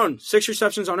 Noah Brown, 6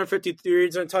 receptions, 153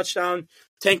 yards and a touchdown.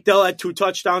 Tank Dell had 2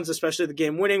 touchdowns, especially the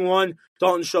game-winning one.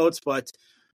 Dalton Schultz, but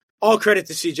all credit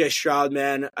to C.J. Stroud,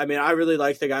 man. I mean, I really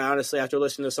like the guy, honestly, after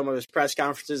listening to some of his press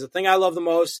conferences. The thing I love the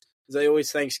most is he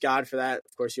always thanks God for that.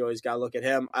 Of course, you always got to look at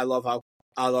him. I love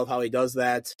how he does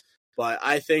that. But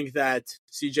I think that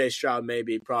C.J. Stroud may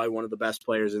be probably one of the best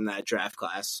players in that draft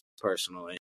class,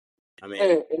 personally. I mean,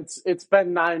 hey, it's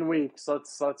been 9 weeks.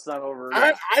 Let's not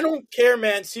overreact. I don't care,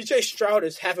 man. C.J. Stroud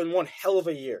is having one hell of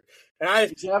a year, and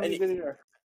I've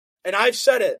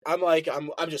said it.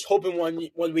 I'm just hoping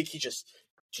one week he just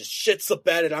shits the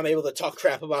bed and I'm able to talk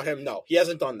crap about him. No, he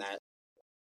hasn't done that.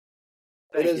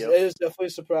 It has definitely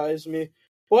surprised me.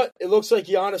 But it looks like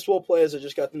Giannis will play, as I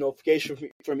just got the notification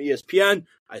from ESPN.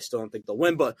 I still don't think they'll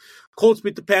win, but Colts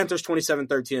beat the Panthers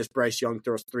 27-13 as Bryce Young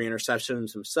throws 3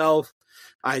 interceptions himself.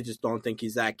 I just don't think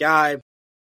he's that guy.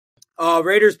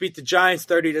 Raiders beat the Giants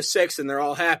 30-6, and they're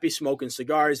all happy, smoking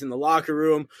cigars in the locker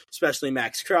room, especially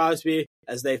Max Crosby,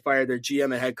 as they fired their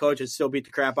GM and head coach and still beat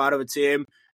the crap out of a team,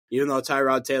 even though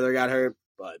Tyrod Taylor got hurt.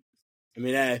 But, I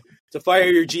mean, to fire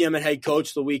your GM and head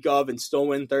coach the week of and still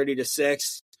win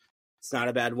 30-6, it's not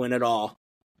a bad win at all.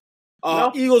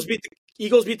 No? Eagles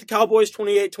beat the Cowboys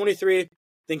 28-23.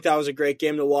 Think that was a great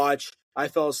game to watch. I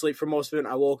fell asleep for most of it.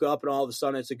 I woke up and all of a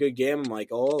sudden it's a good game. I'm like,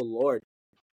 oh Lord.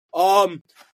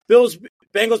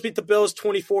 Bengals beat the Bills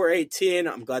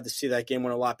 24-18. I'm glad to see that game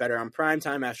went a lot better on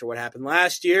primetime after what happened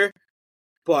last year.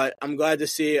 But I'm glad to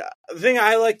see. The thing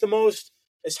I like the most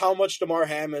is how much Damar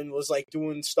Hamlin was like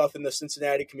doing stuff in the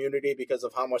Cincinnati community because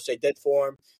of how much they did for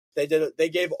him. They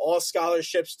gave all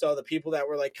scholarships to the people that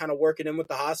were like kind of working in with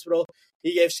the hospital.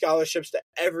 He gave scholarships to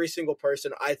every single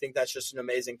person. I think that's just an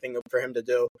amazing thing for him to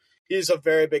do. He's a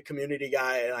very big community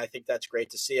guy, and I think that's great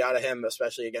to see out of him,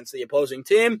 especially against the opposing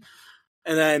team.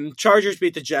 And then Chargers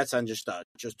beat the Jets on just a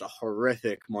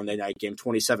horrific Monday night game,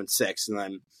 27-6. And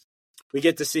then we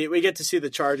get to see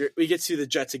the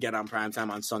Jets again on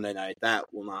primetime on Sunday night. That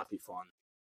will not be fun.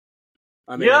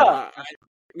 I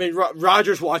mean,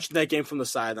 Rodgers watching that game from the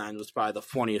sideline was probably the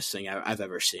funniest thing I've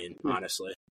ever seen,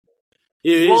 honestly.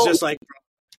 He's just like,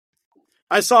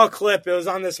 I saw a clip. It was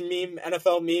on this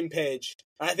NFL meme page.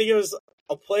 I think it was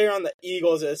a player on the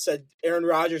Eagles that said Aaron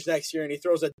Rodgers next year, and he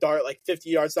throws a dart like 50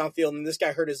 yards downfield, and this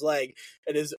guy hurt his leg,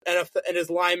 and his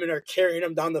linemen are carrying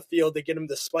him down the field to get him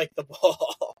to spike the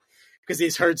ball because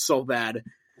he's hurt so bad.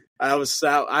 I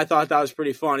thought that was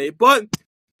pretty funny. But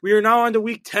we are now on to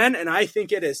Week 10, and I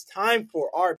think it is time for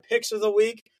our picks of the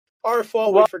week. Our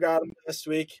fault, we forgot them last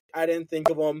week. I didn't think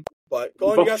of them, but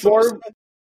go on.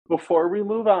 Before we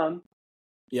move on,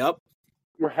 yep,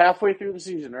 we're halfway through the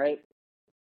season, right?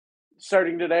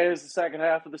 Starting today is the second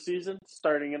half of the season,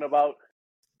 starting in about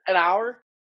an hour.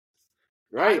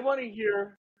 Right. I want to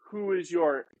hear who is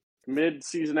your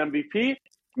mid-season MVP,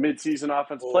 mid-season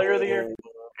offensive player of the year,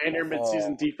 and your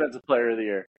mid-season defensive player of the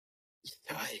year.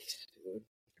 Nice, dude.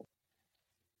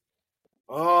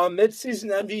 Mid-season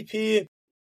MVP.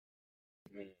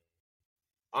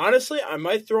 Honestly, I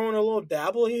might throw in a little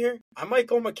dabble here. I might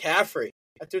go McCaffrey.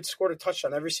 That dude scored a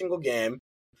touchdown every single game.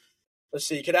 Let's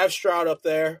see. You could have Stroud up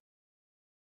there.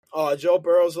 Joe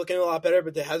Burrow's looking a lot better,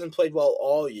 but they hasn't played well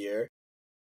all year.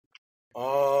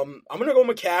 I'm going to go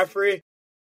McCaffrey.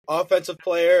 Offensive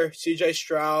player, CJ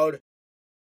Stroud.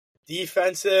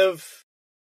 Defensive.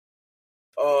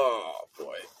 Oh,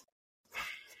 boy.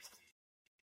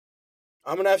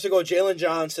 I'm going to have to go Jalen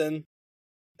Johnson.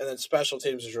 And then special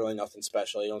teams is really nothing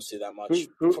special. You don't see that much.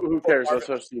 Who cares about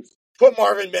special teams? Put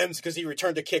Marvin Mims because he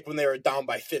returned a kick when they were down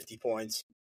by 50 points.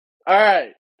 All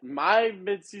right. My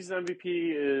mid-season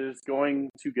MVP is going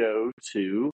to go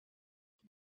to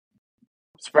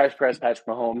surprise Patrick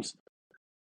Mahomes.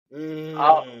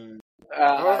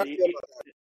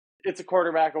 It's a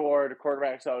quarterback award. A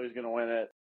quarterback's always going to win it.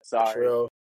 Sorry. True.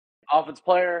 Offensive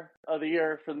player of the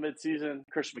year for the mid-season,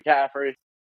 Christian McCaffrey.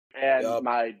 And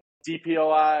my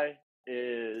DPOI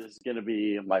is going to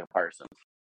be Micah Parsons.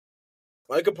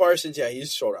 Micah Parsons, yeah,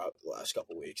 he's showed out the last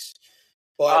couple weeks.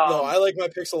 But, no, I like my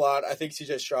picks a lot. I think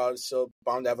CJ Stroud is still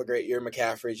bound to have a great year.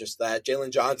 McCaffrey, just that. Jalen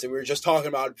Johnson, we were just talking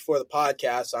about it before the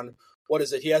podcast on, what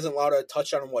is it? He hasn't allowed a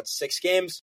touchdown in, 6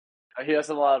 games? He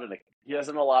hasn't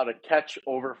allowed a catch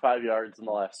over 5 yards in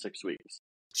the last 6 weeks.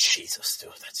 Jesus,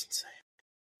 dude, that's insane.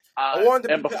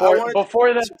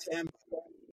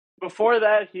 Before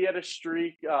that, he had a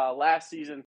streak last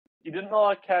season. He didn't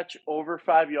allow a catch over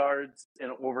 5 yards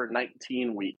in over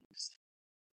 19 weeks.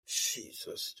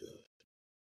 Jesus, dude.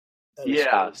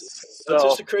 Yeah. That's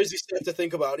just a crazy stat to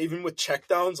think about. Even with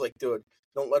checkdowns, like, dude,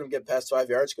 don't let him get past 5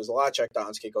 yards because a lot of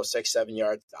checkdowns can go 6-7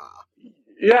 yards.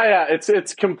 Yeah.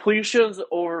 It's completions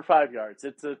over 5 yards.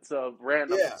 It's a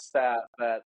random stat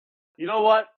that, you know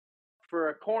what? For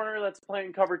a corner that's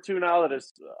playing cover 2 now, that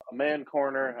is a man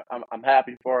corner, I'm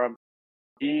happy for him.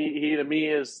 He to me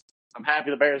is. I'm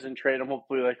happy the Bears didn't trade him.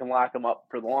 Hopefully they can lock him up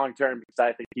for the long term because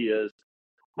I think he is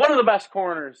one of the best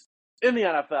corners in the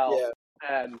NFL. Yeah.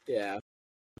 And yeah,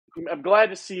 I'm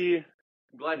glad to see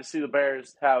the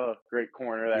Bears have a great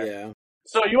corner there. Yeah.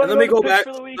 So you want to go back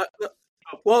for the week?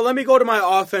 Well, let me go to my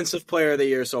offensive player of the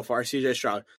year so far, CJ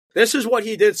Stroud. This is what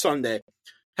he did Sunday.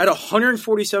 Had a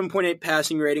 147.8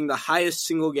 passing rating, the highest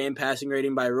single game passing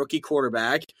rating by a rookie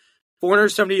quarterback.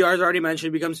 470 yards already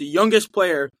mentioned, becomes the youngest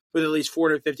player with at least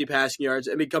 450 passing yards,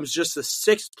 and becomes just the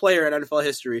 6th player in NFL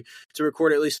history to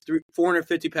record at least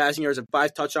 450 passing yards and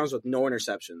 5 touchdowns with no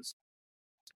interceptions.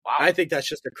 Wow. I think that's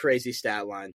just a crazy stat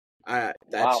line.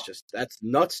 That's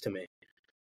nuts to me.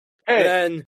 Hey.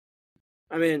 And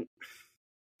I mean,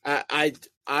 I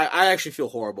actually feel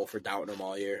horrible for doubting him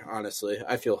all year. Honestly,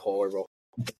 I feel horrible.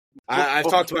 I've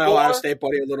talked to my Ohio State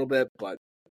buddy a little bit, but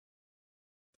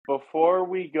before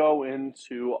we go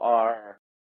into our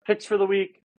picks for the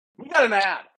week, we got an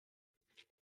ad.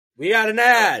 We have an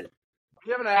ad.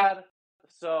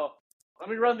 So Let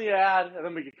me run the ad, and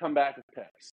then we can come back with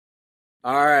picks.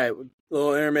 All right,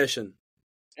 little intermission.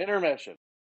 Intermission.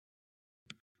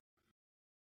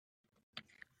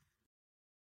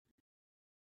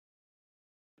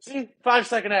 See,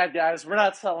 5-second ad, guys. We're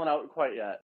not selling out quite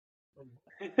yet.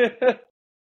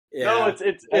 Yeah. No,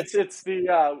 it's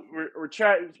the we're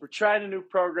trying a new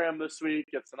program this week.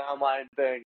 It's an online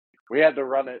thing. We had to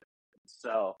run it,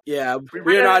 so yeah.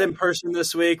 We are not in person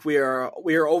this week. We are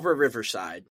over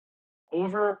Riverside.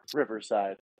 Over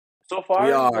Riverside. So far,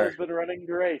 it's been running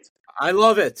great. I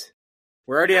love it.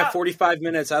 We're already at 45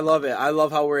 minutes. I love it. I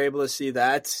love how we're able to see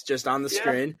that just on the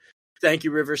screen. Thank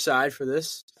you, Riverside, for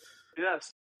this.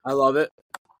 Yes. I love it.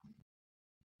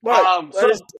 But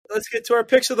let's get to our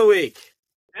picks of the week.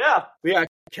 Yeah. We got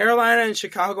Carolina and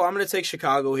Chicago. I'm going to take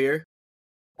Chicago here.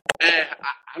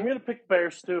 I'm going to pick the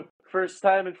Bears, too. First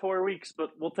time in 4 weeks,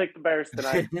 but we'll take the Bears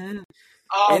tonight.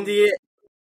 India.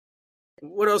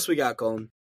 What else we got, Colin?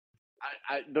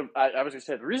 I was going to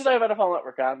say, the reason I have NFL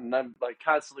Network on, and I'm like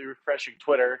constantly refreshing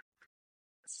Twitter,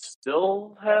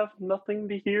 still have nothing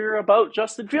to hear about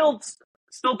Justin Fields.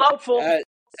 Still doubtful.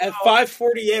 At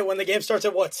 5:48, when the game starts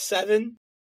at what, 7?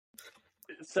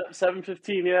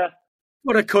 7:15, yeah.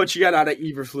 What a coach you got out of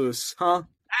Eberflus, huh?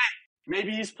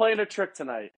 Maybe he's playing a trick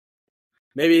tonight.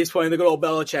 Maybe he's playing the good old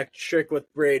Belichick trick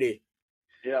with Brady.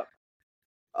 Yep.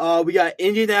 We got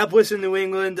Indianapolis and New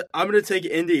England. I'm going to take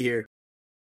Indy here.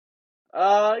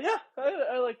 Yeah,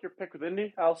 I like your pick with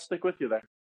Indy. I'll stick with you there.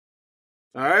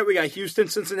 All right, we got Houston,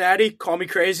 Cincinnati. Call me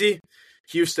crazy.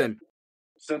 Houston.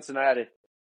 Cincinnati.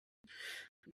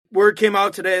 Word came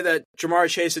out today that Jamar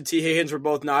Chase and T. Higgins were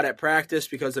both not at practice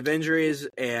because of injuries,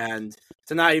 and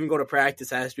to not even go to practice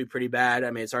has to be pretty bad.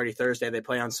 I mean, it's already Thursday. They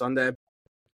play on Sunday.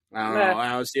 I don't know. I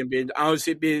don't see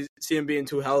him being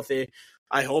too healthy.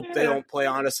 I hope they don't play,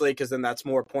 honestly, because then that's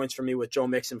more points for me with Joe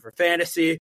Mixon for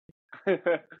fantasy.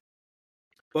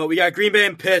 But we got Green Bay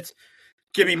and Pitt.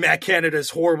 Give me Matt Canada's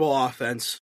horrible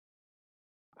offense.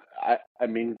 I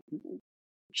mean,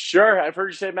 sure. I've heard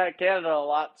you say Matt Canada a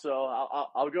lot, so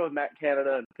I'll go with Matt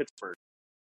Canada and Pittsburgh.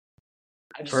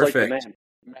 I just like the name,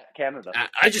 Matt Canada.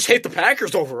 I just hate the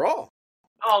Packers overall.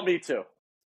 Oh, me too.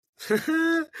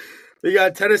 We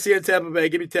got Tennessee and Tampa Bay.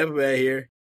 Give me Tampa Bay here.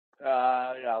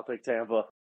 Yeah, I'll take Tampa.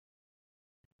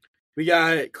 We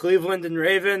got Cleveland and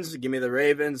Ravens. Give me the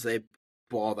Ravens. They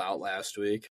balled out last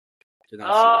week. Did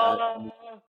not see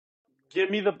that. Give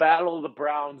me the battle of the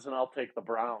Browns, and I'll take the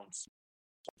Browns.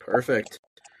 Perfect.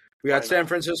 We got San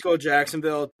Francisco,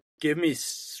 Jacksonville. Give me...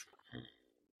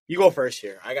 You go first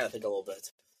here. I got to think a little bit.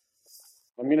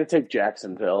 I'm going to take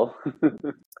Jacksonville. I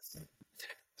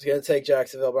was going to take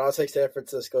Jacksonville, but I'll take San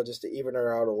Francisco just to even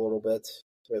her out a little bit,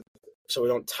 so we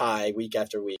don't tie week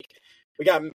after week.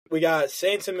 We got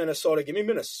Saints and Minnesota. Give me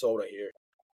Minnesota here.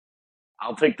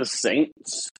 I'll take the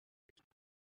Saints.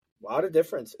 A lot of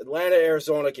difference. Atlanta,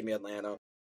 Arizona. Give me Atlanta.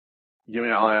 Give me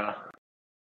Atlanta.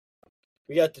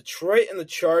 We got Detroit and the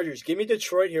Chargers. Give me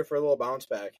Detroit here for a little bounce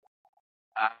back.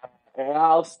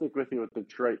 I'll stick with you with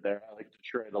Detroit there. I like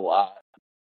Detroit a lot.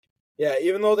 Yeah,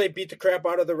 even though they beat the crap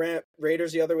out of the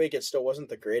Raiders the other week, it still wasn't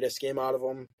the greatest game out of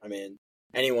them. I mean,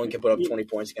 anyone can put up 20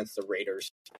 points against the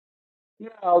Raiders. Yeah,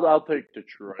 I'll take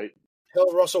Detroit.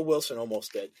 Hell, Russell Wilson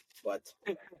almost did, but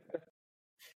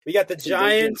we got the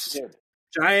Giants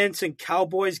and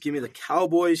Cowboys. Give me the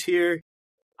Cowboys here.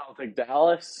 I'll take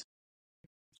Dallas. I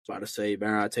was about to say, you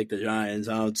better not take the Giants.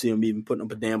 I don't see them even putting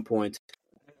up a damn point.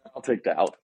 I'll take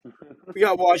Dallas. We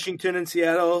got Washington and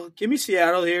Seattle. Give me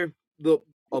Seattle here.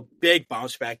 A big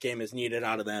bounce back game is needed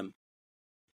out of them.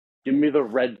 Give me the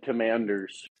Red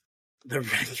Commanders. The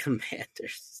Red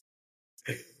Commanders.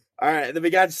 All right, then we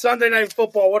got Sunday Night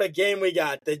Football. What a game we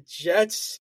got. The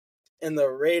Jets and the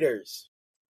Raiders.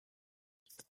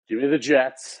 Give me the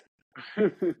Jets.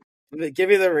 Give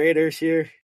me the Raiders here.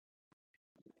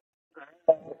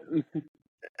 And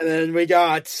then we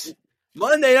got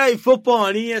Monday Night Football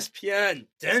on ESPN.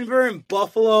 Denver and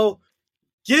Buffalo.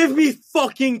 Give me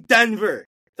fucking Denver.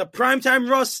 The primetime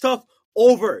Russ stuff,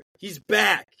 over. He's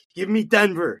back. Give me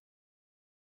Denver.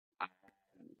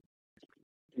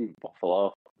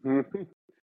 Buffalo.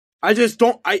 I just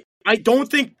don't. I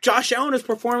don't think Josh Allen is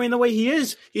performing the way he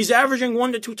is. He's averaging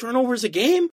 1 to 2 turnovers a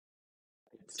game.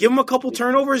 Give him a couple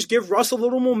turnovers. Give Russ a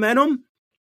little momentum.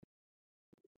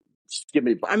 Just give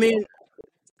me Buffalo. I mean,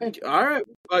 all right,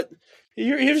 but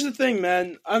here's the thing,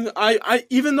 man. I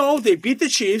even though they beat the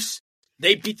Chiefs,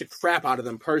 they beat the crap out of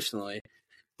them personally,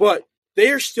 but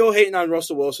they are still hating on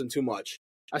Russell Wilson too much.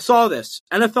 I saw this.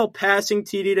 NFL passing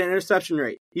TD to interception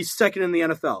rate. He's second in the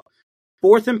NFL.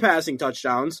 4th in passing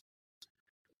touchdowns.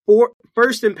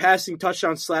 1st in passing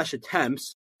touchdowns /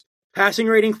 attempts. Passing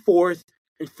rating 4th.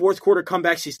 in fourth quarter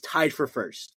comebacks, he's tied for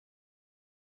first.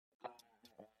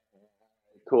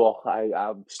 Cool.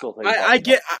 I'm still thinking.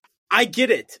 I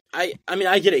get it. I mean,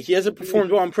 I get it. He hasn't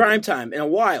performed well in primetime in a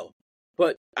while.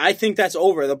 But I think that's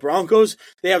over. The Broncos,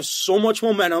 they have so much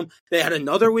momentum. They had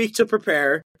another week to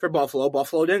prepare for Buffalo.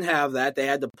 Buffalo didn't have that. They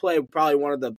had to play probably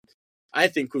one of the, I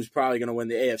think, who's probably going to win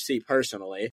the AFC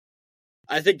personally.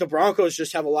 I think the Broncos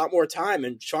just have a lot more time.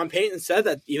 And Sean Payton said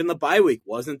that even the bye week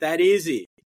wasn't that easy.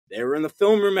 They were in the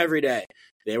film room every day.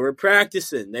 They were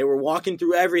practicing. They were walking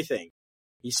through everything.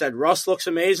 He said, Russ looks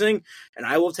amazing, and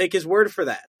I will take his word for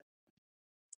that.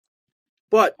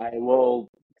 But I will,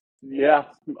 yeah,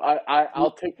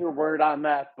 I'll take your word on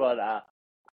that, but I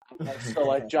still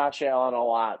like Josh Allen a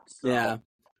lot. So. Yeah.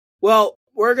 Well,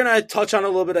 we're going to touch on a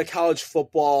little bit of college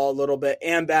football a little bit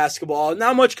and basketball.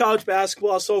 Not much college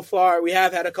basketball so far. We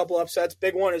have had a couple upsets.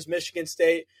 Big one is Michigan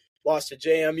State lost to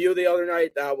JMU the other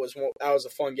night. That was a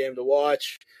fun game to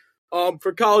watch.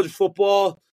 For college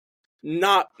football,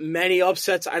 not many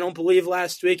upsets, I don't believe,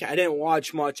 last week. I didn't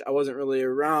watch much. I wasn't really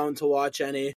around to watch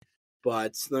any.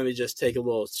 But let me just take a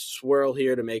little swirl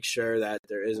here to make sure that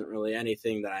there isn't really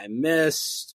anything that I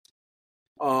missed.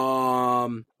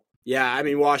 Yeah, I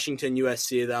mean, Washington,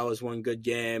 USC, that was one good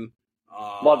game.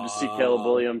 Love to see Caleb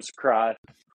Williams cry.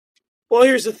 Well,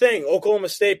 here's the thing. Oklahoma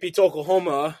State beats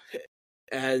Oklahoma,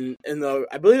 and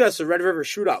I believe that's the Red River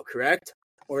Shootout, correct?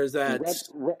 Or is that...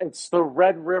 It's the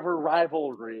Red River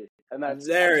rivalry. And that's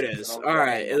there it is. All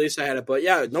right, at least I had it. But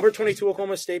yeah, number 22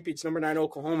 Oklahoma State beats number 9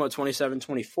 Oklahoma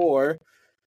 27-24.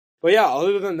 But yeah,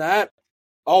 other than that,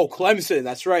 Clemson,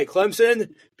 that's right. Clemson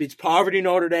beats Poverty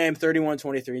Notre Dame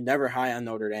 31-23. Never high on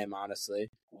Notre Dame, honestly.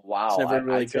 Wow. It's never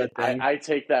really good thing. I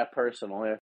take that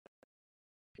personally.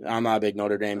 I'm not a big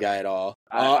Notre Dame guy at all.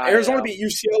 Arizona beat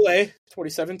UCLA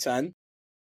 27-10.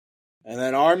 And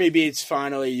then Army beats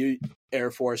finally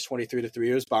Air Force 23-3.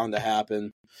 It was bound to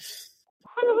happen.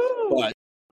 But,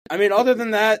 I mean, other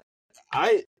than that,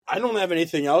 I don't have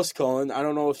anything else, Colin. I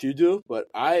don't know if you do, but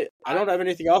I don't have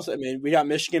anything else. I mean, we got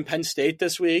Michigan, Penn State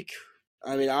this week.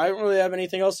 I mean, I don't really have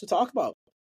anything else to talk about.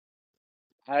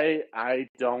 I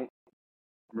don't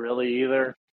really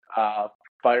either.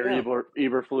 Fire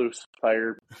Eberflus.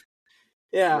 Fire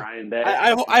Ryan Day.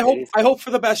 I hope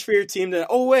for the best for your team.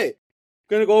 Oh, wait.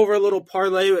 I'm going to go over a little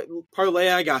parlay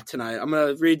I got tonight. I'm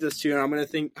going to read this to you, and I'm going to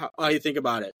think how you think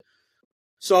about it.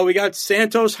 So we got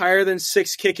Santos higher than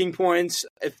 6 kicking points.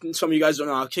 If some of you guys don't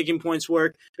know how kicking points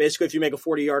work, basically if you make a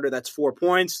 40-yarder, that's 4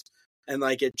 points. And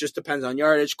it just depends on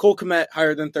yardage. Cole Kmet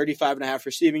higher than 35.5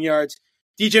 receiving yards.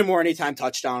 DJ Moore anytime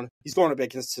touchdown. He's going up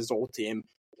against his old team.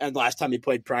 And last time he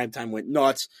played primetime went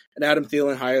nuts. And Adam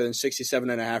Thielen higher than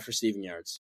 67.5 receiving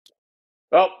yards.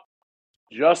 Well,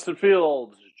 Justin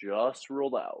Fields just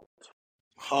ruled out.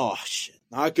 Oh, shit.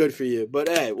 Not good for you. But,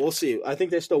 hey, we'll see. I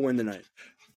think they still win tonight.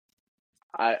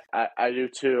 I do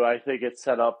too. I think it's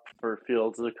set up for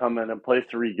Fields to come in and play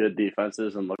 3 good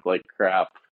defenses and look like crap.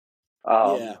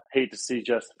 Hate to see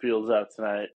Justin Fields out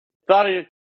tonight. Thought he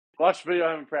watched the video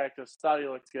I haven't practiced. Thought he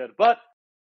looked good, but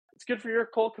it's good for your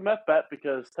Cole Kmet bet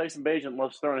because Tyson Bagent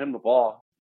loves throwing him the ball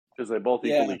because they both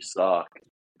equally suck.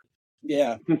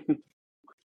 Yeah.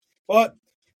 But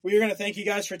we're going to thank you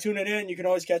guys for tuning in. You can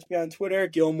always catch me on Twitter,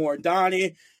 Gilmore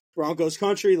Donnie, Broncos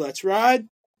Country. Let's ride.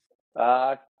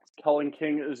 Cullen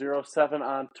King 07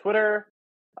 on Twitter,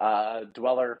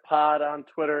 Dweller Pod on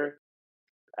Twitter.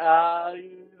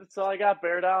 That's all I got.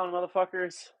 Bear down,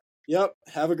 motherfuckers. Yep.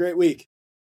 Have a great week.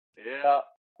 Yeah.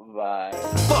 Bye.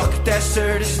 Fuck that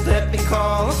sir, just let me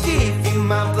call. I'll give you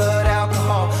my blood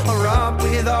alcohol. I'll rob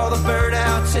with all the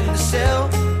burnouts in the cell.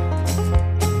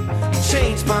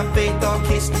 Change my faith, I'll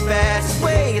kiss the fast.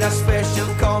 Wait, I swear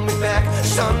she'll call me back.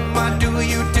 Son, why do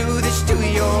you do